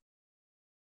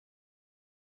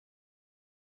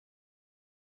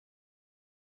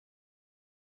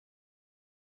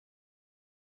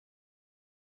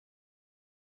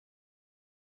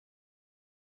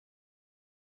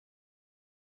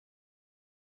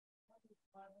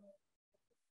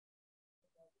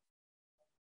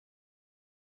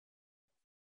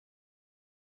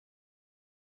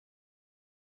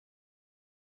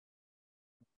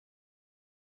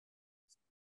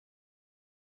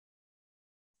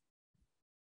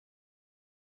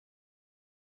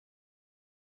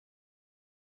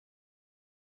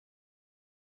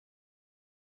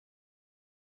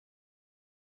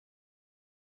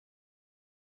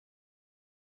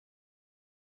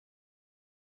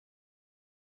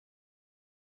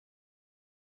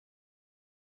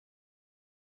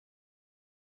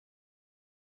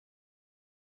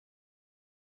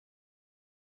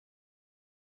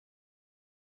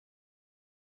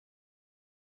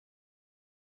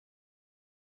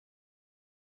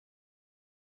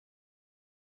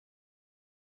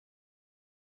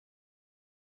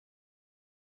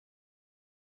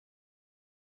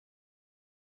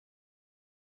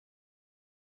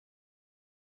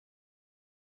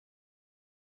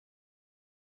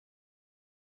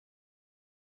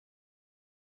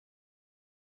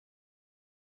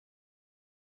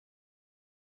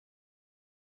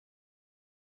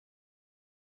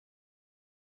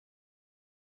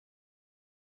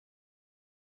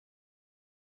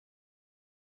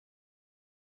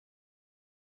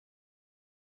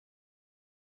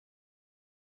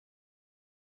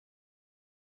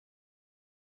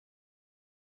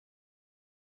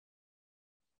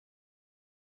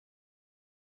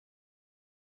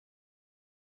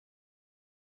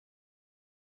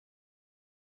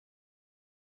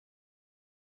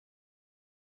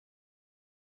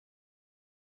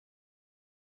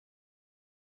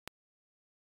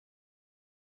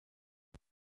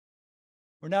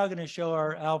 We're now going to show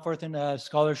our Al Forthan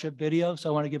Scholarship video. So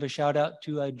I want to give a shout out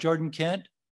to Jordan Kent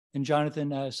and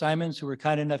Jonathan Simons, who were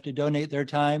kind enough to donate their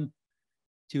time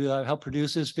to help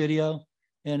produce this video.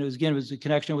 And it was a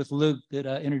connection with Luke that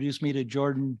introduced me to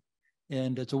Jordan.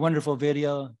 And it's a wonderful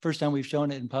video. First time we've shown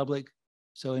it in public.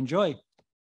 So enjoy.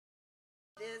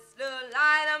 This little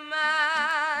light of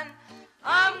mine,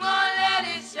 I'm gonna let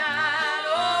it shine.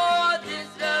 Oh,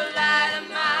 this little light of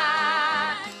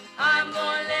mine, I'm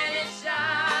gonna let it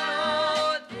shine.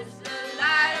 Oh, this little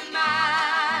light of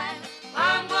mine,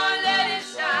 I'm gonna let it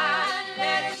shine.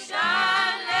 Let it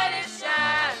shine, let it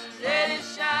shine, let it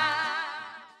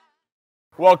shine.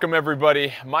 Welcome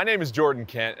everybody. My name is Jordan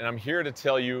Kent and I'm here to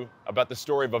tell you about the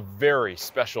story of a very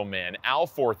special man, Al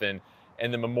Forthan,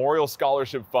 and the Memorial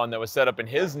Scholarship Fund that was set up in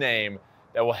his name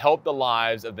that will help the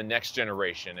lives of the next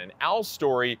generation. And Al's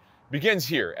story begins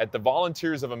here at the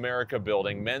Volunteers of America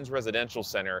building, Men's Residential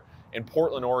Center in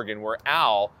Portland, Oregon, where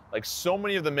Al, like so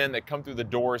many of the men that come through the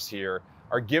doors here,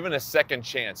 are given a second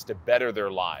chance to better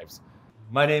their lives.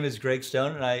 My name is Greg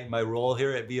Stone, and my role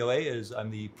here at VOA is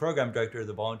I'm the program director of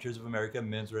the Volunteers of America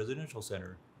Men's Residential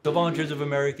Center. So Volunteers of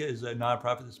America is a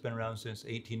nonprofit that's been around since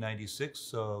 1896,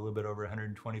 so a little bit over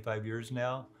 125 years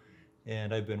now.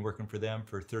 And I've been working for them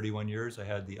for 31 years. I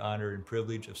had the honor and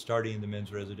privilege of starting the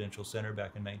Men's Residential Center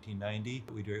back in 1990.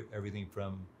 We do everything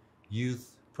from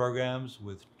youth programs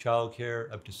with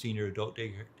childcare up to senior adult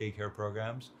daycare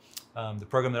programs. The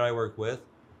program that I work with,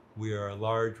 we are a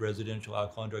large residential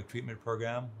alcohol and drug treatment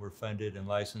program. We're funded and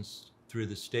licensed through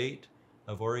the state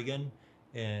of Oregon,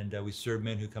 and we serve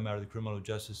men who come out of the criminal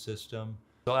justice system.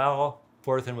 So Al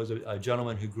Forthan was a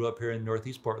gentleman who grew up here in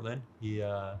Northeast Portland. He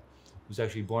was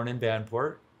actually born in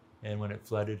Vanport, and when it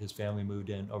flooded, his family moved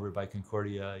in over by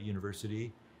Concordia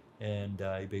University, and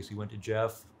he basically went to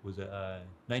Jeff, was a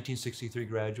 1963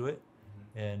 graduate,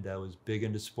 and was big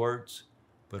into sports,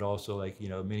 but also, like, you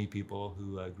know, many people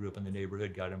who grew up in the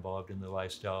neighborhood got involved in the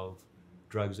lifestyle of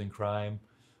drugs and crime.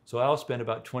 So Al spent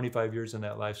about 25 years in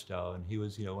that lifestyle, and he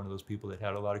was, you know, one of those people that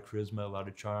had a lot of charisma, a lot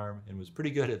of charm, and was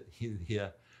pretty good at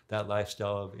that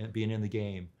lifestyle of being in the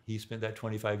game. He spent that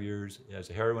 25 years as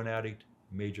a heroin addict,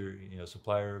 major, you know,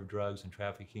 supplier of drugs and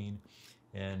trafficking.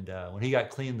 And when he got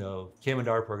clean, though, came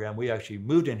into our program. We actually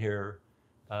moved in here.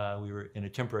 We were in a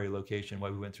temporary location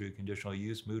while we went through conditional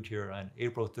use. Moved here on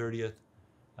April 30th,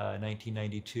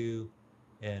 1992,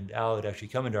 and Al had actually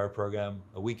come into our program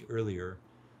a week earlier.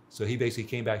 So he basically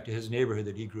came back to his neighborhood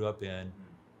that he grew up in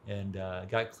and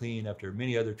got clean after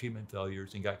many other treatment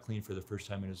failures and got clean for the first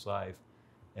time in his life.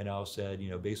 And Al said, you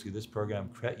know, basically this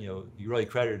program, you know, he really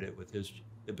credited it with his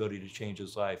ability to change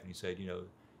his life. And he said, you know, it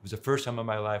was the first time in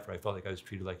my life where I felt like I was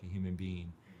treated like a human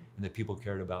being and that people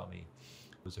cared about me.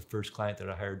 It was the first client that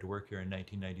I hired to work here in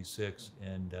 1996.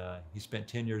 And he spent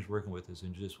 10 years working with us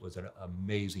and just was an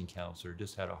amazing counselor,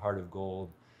 just had a heart of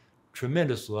gold,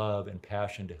 tremendous love and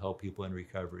passion to help people in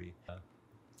recovery.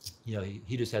 You know,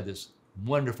 he just had this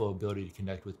wonderful ability to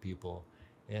connect with people,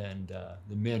 and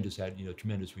the men just had, you know,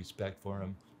 tremendous respect for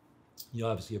him. You know,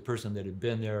 obviously a person that had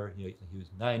been there, you know, he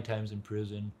was 9 times in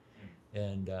prison,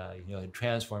 and you know, had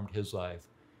transformed his life,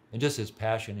 and just his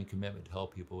passion and commitment to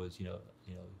help people was, you know,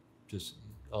 just,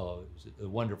 oh, it was a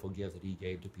wonderful gift that he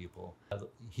gave to people.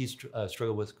 He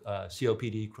struggled with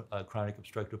COPD, chronic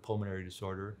obstructive pulmonary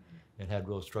disorder, and had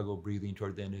real struggle breathing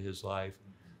toward the end of his life.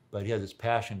 But he had this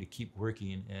passion to keep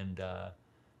working, and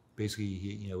basically,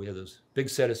 you know, we had this big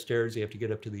set of stairs. You have to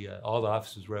get up to the, all the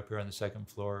offices were up here on the 2nd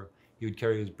floor. He would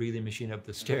carry his breathing machine up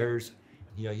the stairs.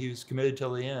 You know, he was committed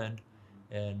till the end.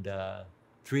 And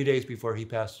 3 days before he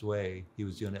passed away, he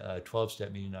was doing a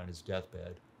 12-step meeting on his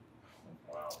deathbed.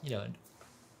 Wow. You know, and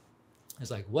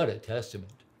it's like, what a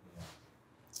testament,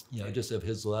 you know, just of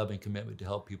his love and commitment to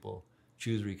help people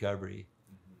choose recovery.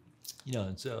 You know,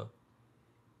 and so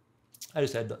I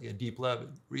just had a deep love and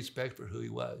respect for who he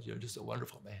was, you know, just a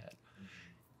wonderful man.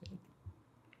 And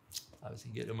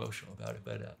obviously get emotional about it,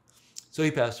 but so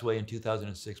he passed away in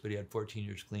 2006, but he had 14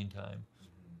 years clean time.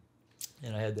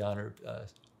 And I had the honor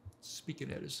of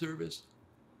speaking at his service.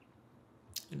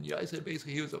 And yeah, I said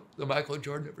basically he was the Michael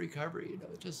Jordan of recovery, you know,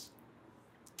 it just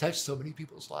touched so many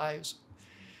people's lives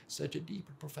in such a deep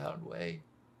and profound way.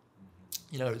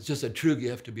 You know, it's just a true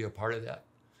gift to be a part of that,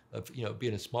 of, you know,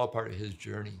 being a small part of his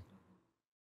journey.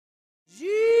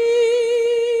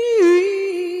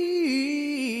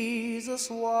 Jesus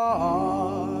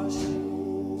wash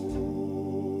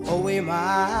away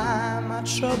my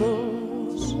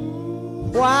troubles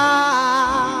while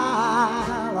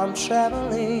I'm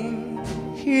traveling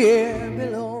here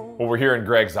below. Well, we're here in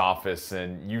Greg's office,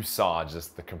 and you saw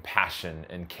just the compassion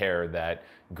and care that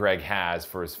Greg has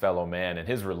for his fellow man, and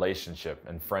his relationship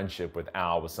and friendship with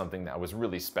Al was something that was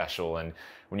really special. And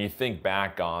when you think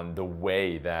back on the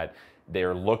way that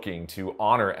they're looking to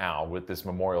honor Al with this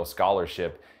Memorial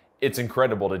Scholarship, it's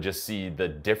incredible to just see the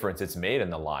difference it's made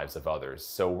in the lives of others.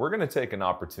 So we're going to take an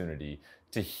opportunity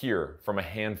to hear from a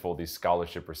handful of these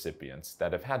scholarship recipients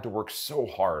that have had to work so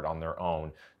hard on their own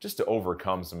just to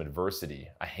overcome some adversity,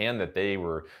 a hand that they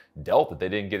were dealt that they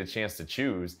didn't get a chance to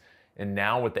choose. And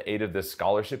now with the aid of this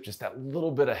scholarship, just that little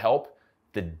bit of help,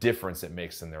 the difference it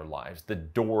makes in their lives, the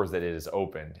doors that it has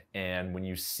opened. And when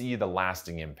you see the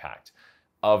lasting impact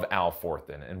of Al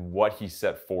Forthan and what he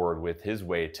set forward with his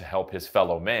way to help his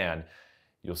fellow man,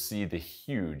 you'll see the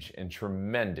huge and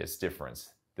tremendous difference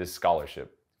this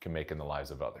scholarship can make in the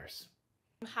lives of others.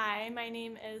 Hi, my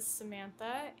name is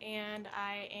Samantha, and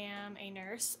I am a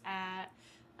nurse at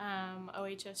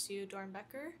OHSU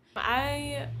Dornbecker.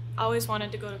 I always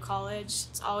wanted to go to college.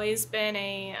 It's always been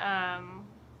a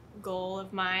goal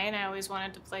of mine. I always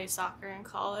wanted to play soccer in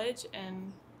college,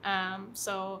 and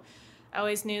so I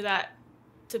always knew that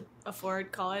to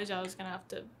afford college, I was gonna have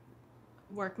to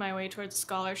work my way towards a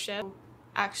scholarship.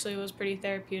 Actually, it was pretty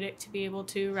therapeutic to be able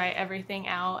to write everything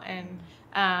out and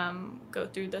go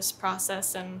through this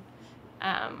process. And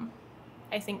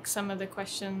I think some of the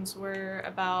questions were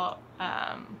about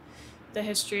the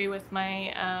history with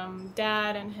my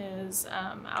dad and his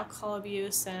alcohol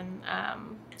abuse and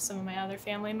some of my other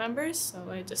family members. So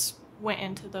I just went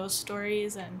into those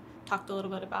stories and talked a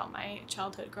little bit about my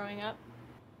childhood growing up.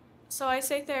 So I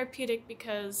say therapeutic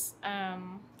because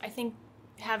I think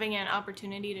having an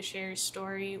opportunity to share your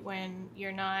story when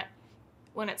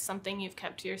it's something you've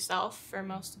kept to yourself for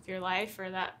most of your life, or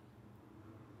that,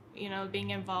 you know, being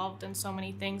involved in so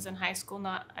many things in high school,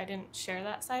 I didn't share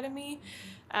that side of me,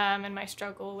 and my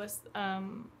struggle with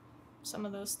some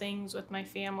of those things with my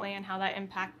family and how that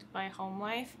impacted my home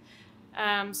life.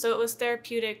 So it was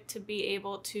therapeutic to be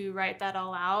able to write that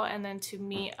all out and then to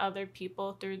meet other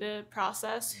people through the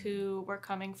process who were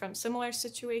coming from similar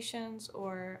situations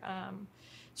or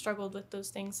struggled with those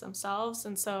things themselves.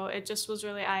 And so it just was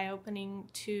really eye-opening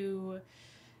to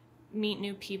meet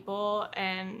new people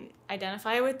and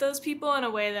identify with those people in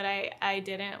a way that I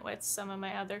didn't with some of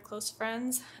my other close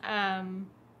friends. And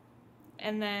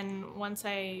then once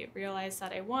I realized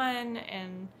that I won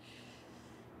and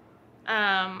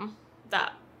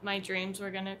that my dreams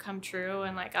were gonna come true,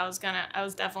 and like I was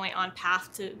definitely on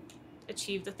path to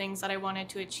achieve the things that I wanted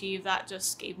to achieve, that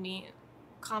just gave me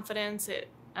confidence. It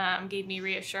gave me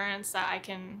reassurance that I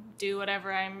can do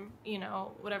whatever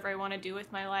I want to do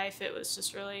with my life. It was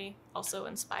just really also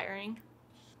inspiring.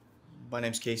 My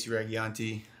name's Casey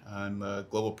Ragianti. I'm a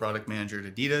global product manager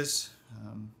at Adidas.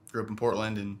 Grew up in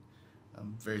Portland, and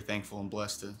I'm very thankful and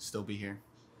blessed to still be here.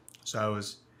 So I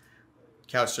was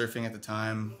couch surfing at the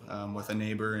time with a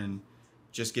neighbor and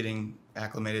just getting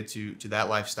acclimated to that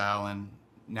lifestyle. And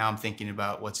now I'm thinking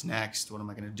about what's next. What am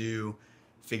I going to do?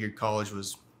 Figured college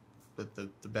was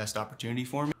the best opportunity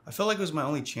for me. I felt like it was my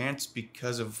only chance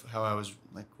because of how I was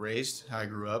raised, how I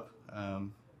grew up.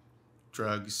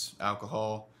 Drugs,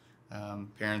 alcohol.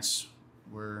 Parents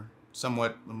were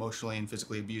somewhat emotionally and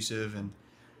physically abusive, and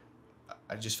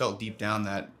I just felt deep down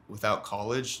that without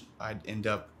college, I'd end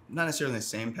up not necessarily in the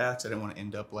same paths. I didn't want to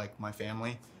end up like my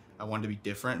family. I wanted to be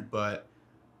different, but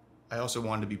I also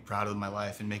wanted to be proud of my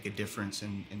life and make a difference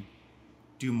and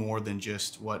do more than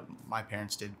just what my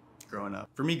parents did growing up.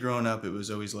 For me, growing up, it was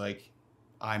always like,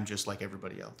 I'm just like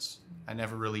everybody else. I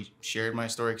never really shared my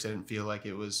story because I didn't feel like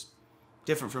it was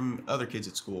different from other kids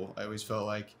at school. I always felt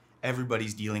like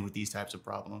everybody's dealing with these types of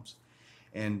problems.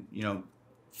 And, you know,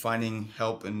 finding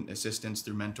help and assistance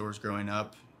through mentors growing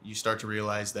up, you start to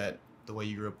realize that the way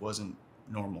you grew up wasn't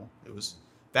normal. It was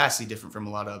vastly different from a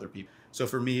lot of other people. So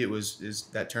for me, is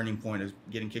that turning point of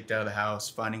getting kicked out of the house,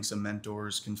 finding some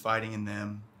mentors, confiding in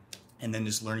them, and then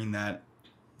just learning that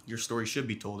your story should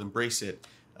be told, embrace it.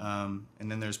 And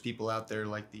then there's people out there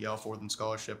like the Al Forthan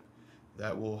Scholarship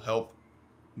that will help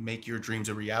make your dreams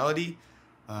a reality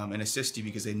and assist you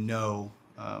because they know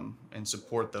and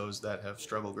support those that have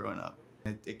struggled growing up.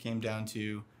 It came down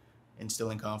to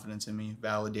instilling confidence in me,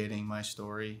 validating my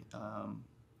story,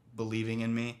 believing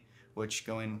in me, which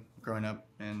growing up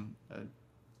in a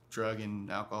drug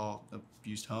and alcohol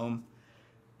abused home,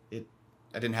 I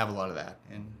didn't have a lot of that.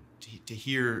 And to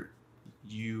hear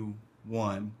you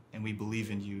won and we believe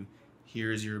in you,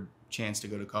 here's your chance to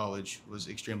go to college, was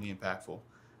extremely impactful.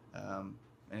 And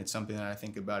it's something that I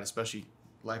think about, especially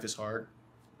life is hard.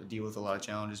 I deal with a lot of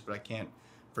challenges, but I can't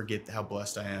forget how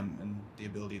blessed I am and the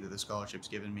ability that the scholarship's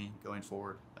given me going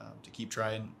forward to keep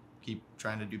trying keep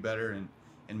trying to do better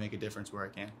and make a difference where I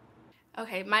can.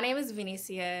 Okay, my name is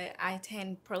Vinicia. I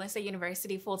attend Portland State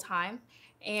University full-time,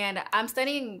 and I'm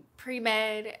studying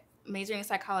pre-med, majoring in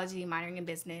psychology, minoring in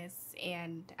business,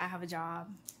 and I have a job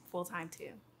full-time too.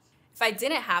 If I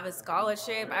didn't have a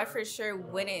scholarship, I for sure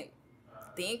wouldn't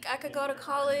think I could go to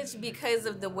college because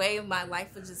of the way my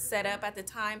life was just set up at the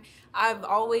time. I've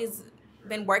always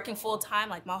been working full-time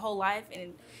like my whole life,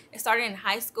 and it started in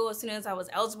high school. As soon as I was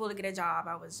eligible to get a job,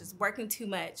 I was just working too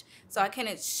much. So I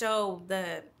couldn't show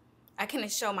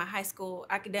my high school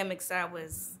academics that I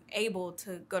was able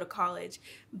to go to college.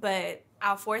 But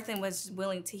Al Forthan was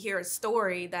willing to hear a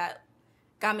story that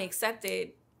got me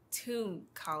accepted to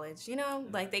college. You know,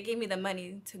 like they gave me the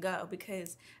money to go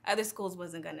because other schools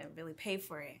wasn't gonna really pay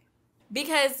for it.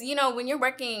 Because, you know, when you're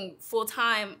working full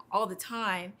time all the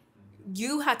time,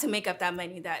 you have to make up that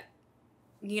money that,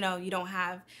 you know, you don't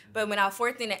have. But when Al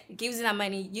Forthan gives you that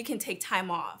money, you can take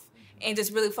time off and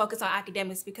just really focus on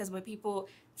academics, because what people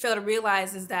fail to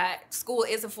realize is that school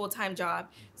is a full-time job.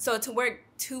 So to work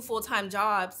 2 full-time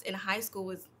jobs in high school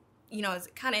was, you know, it's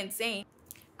kind of insane.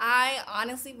 I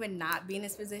honestly would not be in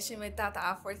this position without the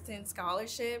Al Forthan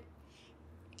Scholarship,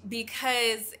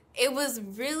 because it was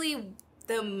really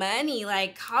the money.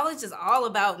 Like, college is all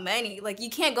about money. Like,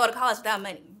 you can't go to college without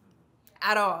money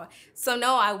at all. So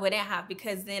no, I wouldn't have,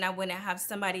 because then I wouldn't have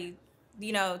somebody,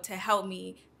 you know, to help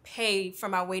me pay for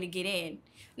my way to get in.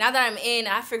 Now that I'm in,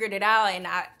 I figured it out and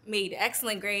I made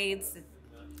excellent grades.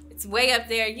 It's way up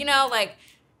there, you know, like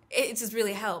it just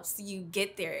really helps you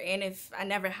get there. And if I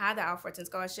never had the Al Forthan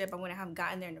Scholarship, I wouldn't have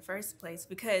gotten there in the first place,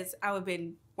 because I would have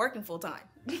been working full time.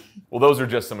 Well, those are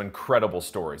just some incredible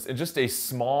stories, and just a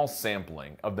small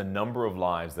sampling of the number of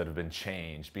lives that have been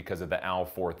changed because of the Al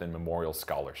Forthan Memorial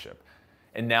Scholarship.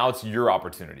 And now it's your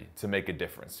opportunity to make a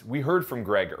difference. We heard from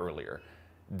Greg earlier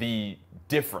the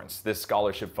difference this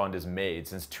scholarship fund has made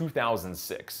since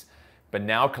 2006. But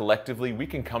now collectively we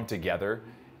can come together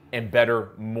and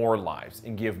better more lives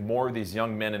and give more of these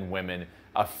young men and women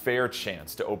a fair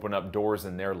chance to open up doors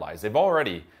in their lives. They've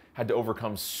already had to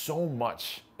overcome so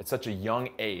much at such a young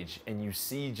age, and you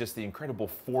see just the incredible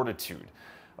fortitude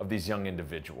of these young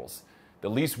individuals. The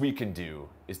least we can do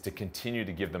is to continue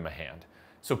to give them a hand.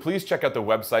 So please check out the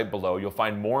website below. You'll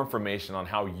find more information on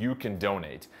how you can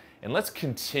donate. And let's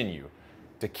continue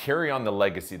to carry on the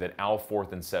legacy that Al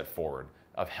Forthan set forward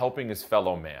of helping his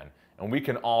fellow man. And we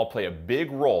can all play a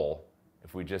big role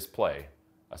if we just play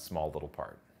a small little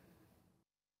part.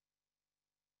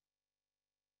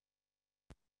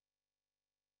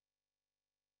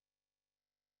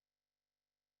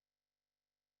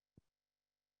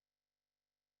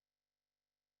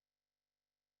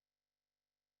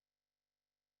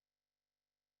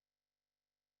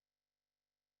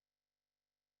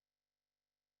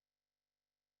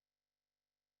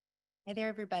 Hi there,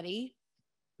 everybody.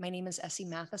 My name is Essie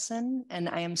Matheson, and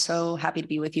I am so happy to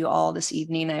be with you all this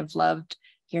evening. I've loved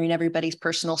hearing everybody's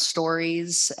personal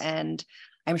stories, and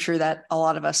I'm sure that a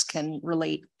lot of us can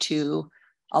relate to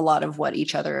a lot of what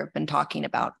each other have been talking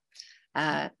about.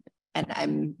 And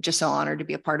I'm just so honored to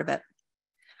be a part of it.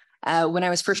 When I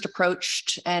was first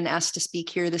approached and asked to speak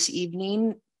here this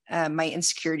evening, my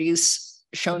insecurities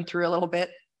shone through a little bit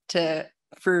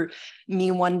for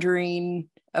me wondering,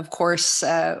 of course,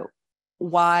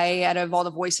 why, out of all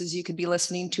the voices you could be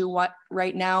listening to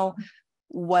right now,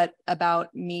 what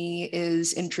about me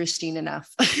is interesting enough?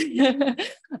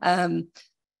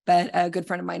 But a good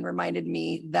friend of mine reminded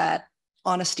me that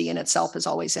honesty in itself is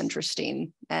always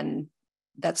interesting, and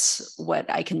that's what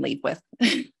I can lead with.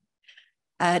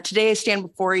 Today, I stand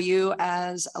before you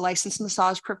as a licensed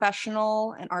massage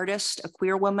professional, an artist, a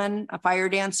queer woman, a fire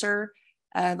dancer,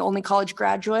 the only college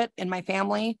graduate in my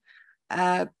family,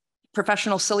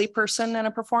 professional silly person, and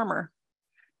a performer.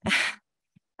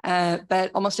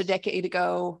 But almost a decade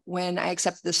ago, when I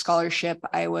accepted this scholarship,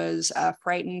 I was a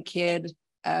frightened kid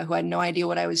who had no idea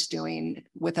what I was doing,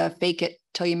 with a fake it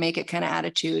till you make it kind of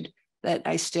attitude that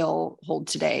I still hold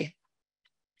today.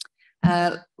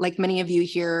 Like many of you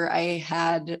here, I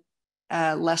had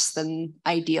less than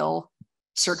ideal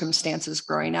circumstances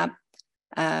growing up.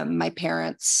 My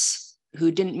parents, who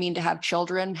didn't mean to have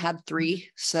children, had 3,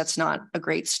 so that's not a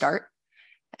great start.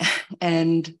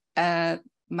 And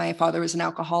my father was an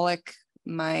alcoholic.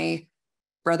 My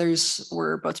brothers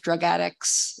were both drug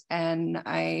addicts, and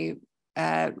I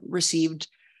received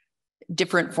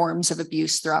different forms of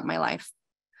abuse throughout my life.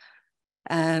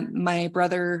 My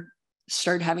brother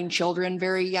started having children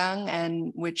very young,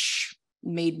 and which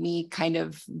made me kind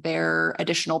of their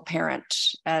additional parent,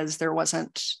 as there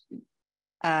wasn't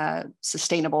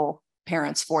sustainable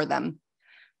parents for them.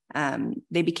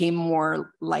 They became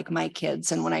more like my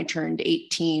kids. And when I turned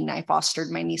 18, I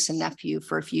fostered my niece and nephew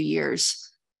for a few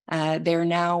years. They're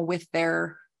now with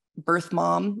their birth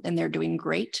mom and they're doing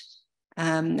great.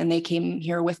 And they came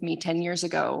here with me 10 years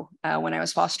ago when I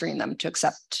was fostering them to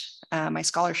accept my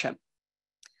scholarship.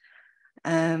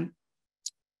 The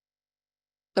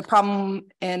problem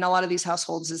in a lot of these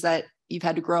households is that you've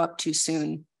had to grow up too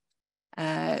soon.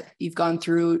 You've gone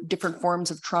through different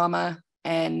forms of trauma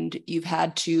and you've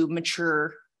had to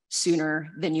mature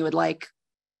sooner than you would like.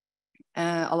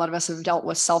 A lot of us have dealt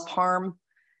with self-harm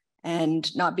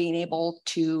and not being able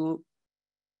to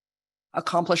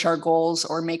accomplish our goals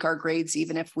or make our grades,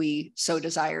 even if we so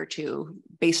desire to,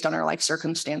 based on our life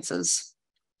circumstances.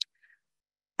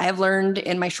 I have learned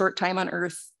in my short time on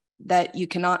earth that you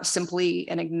cannot simply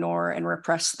ignore and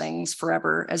repress things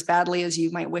forever as badly as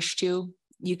you might wish to.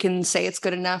 You can say it's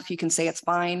good enough, you can say it's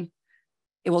fine,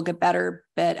 it will get better,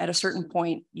 but at a certain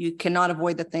point, you cannot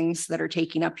avoid the things that are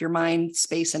taking up your mind,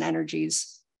 space, and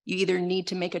energies. You either need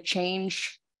to make a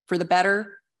change for the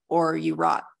better or you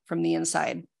rot from the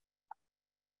inside.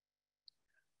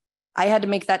 I had to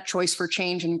make that choice for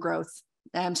change and growth.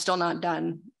 I'm still not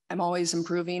done. I'm always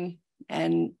improving.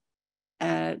 And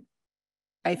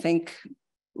I think,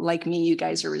 like me, you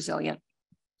guys are resilient.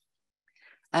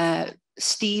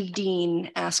 Steve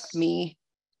Dean asked me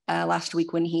last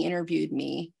week when he interviewed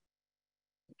me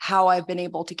how I've been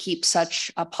able to keep such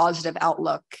a positive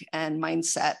outlook and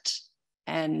mindset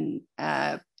and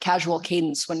casual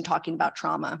cadence when talking about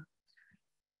trauma.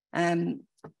 I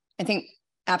think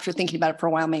after thinking about it for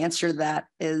a while, my answer to that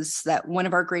is that one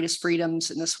of our greatest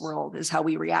freedoms in this world is how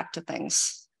we react to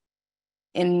things.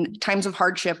 In times of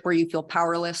hardship where you feel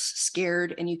powerless,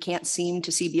 scared, and you can't seem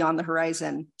to see beyond the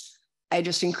horizon, I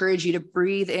just encourage you to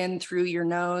breathe in through your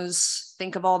nose,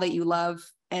 think of all that you love,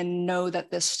 and know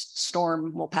that this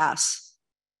storm will pass.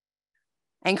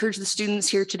 I encourage the students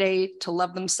here today to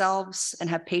love themselves and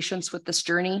have patience with this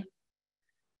journey,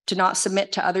 to not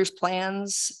submit to others'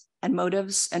 plans and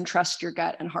motives and trust your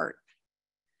gut and heart,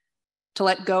 to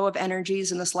let go of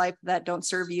energies in this life that don't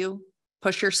serve you,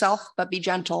 push yourself, but be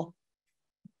gentle,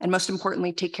 and most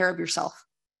importantly, take care of yourself.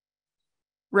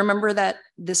 Remember that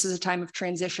this is a time of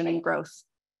transition and growth.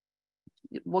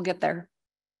 We'll get there.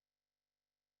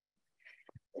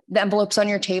 The envelopes on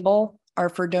your table are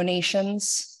for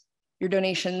donations. Your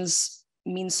donations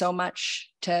mean so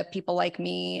much to people like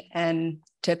me and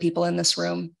to people in this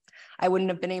room. I wouldn't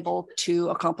have been able to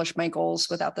accomplish my goals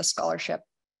without this scholarship.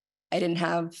 I didn't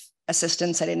have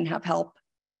assistance, I didn't have help.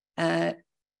 And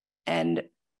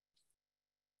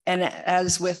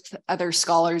as with other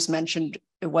scholars mentioned,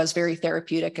 it was very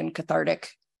therapeutic and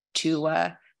cathartic to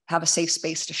have a safe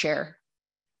space to share,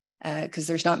 because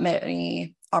there's not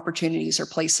many opportunities or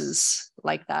places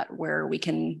like that where we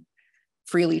can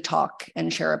freely talk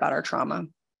and share about our trauma.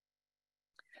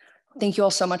 Thank you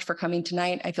all so much for coming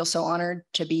tonight. I feel so honored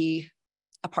to be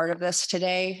a part of this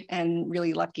today and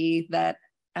really lucky that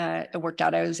it worked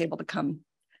out. I was able to come.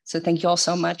 So thank you all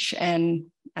so much. And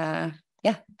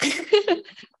yeah.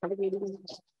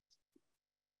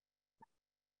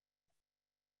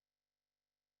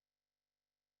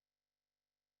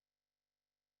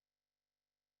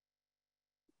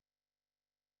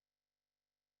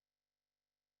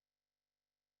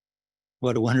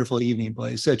 What a wonderful evening,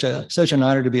 boys. Such an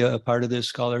honor to be a part of this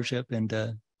scholarship and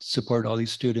support all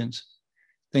these students.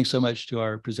 Thanks so much to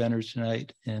our presenters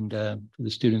tonight and for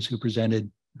the students who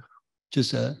presented.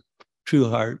 Just a true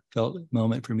heartfelt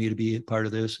moment for me to be a part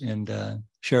of this and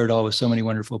share it all with so many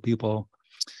wonderful people.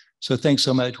 So thanks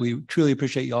so much. We truly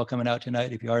appreciate you all coming out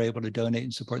tonight. If you are able to donate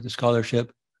and support the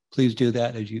scholarship, please do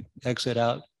that as you exit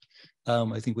out.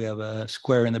 I think we have a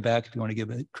square in the back if you want to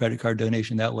give a credit card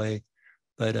donation that way.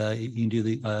 But you can do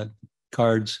the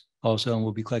cards also, and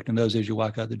we'll be collecting those as you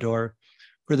walk out the door.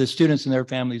 For the students and their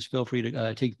families, feel free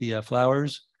to take the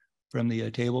flowers from the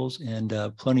tables and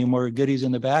plenty more goodies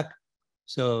in the back.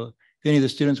 So if any of the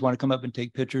students want to come up and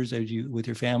take pictures as you with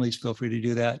your families, feel free to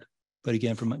do that. But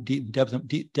again, from the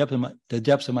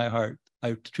depths of my heart,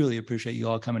 I truly appreciate you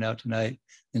all coming out tonight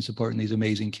and supporting these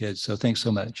amazing kids. So thanks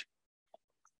so much.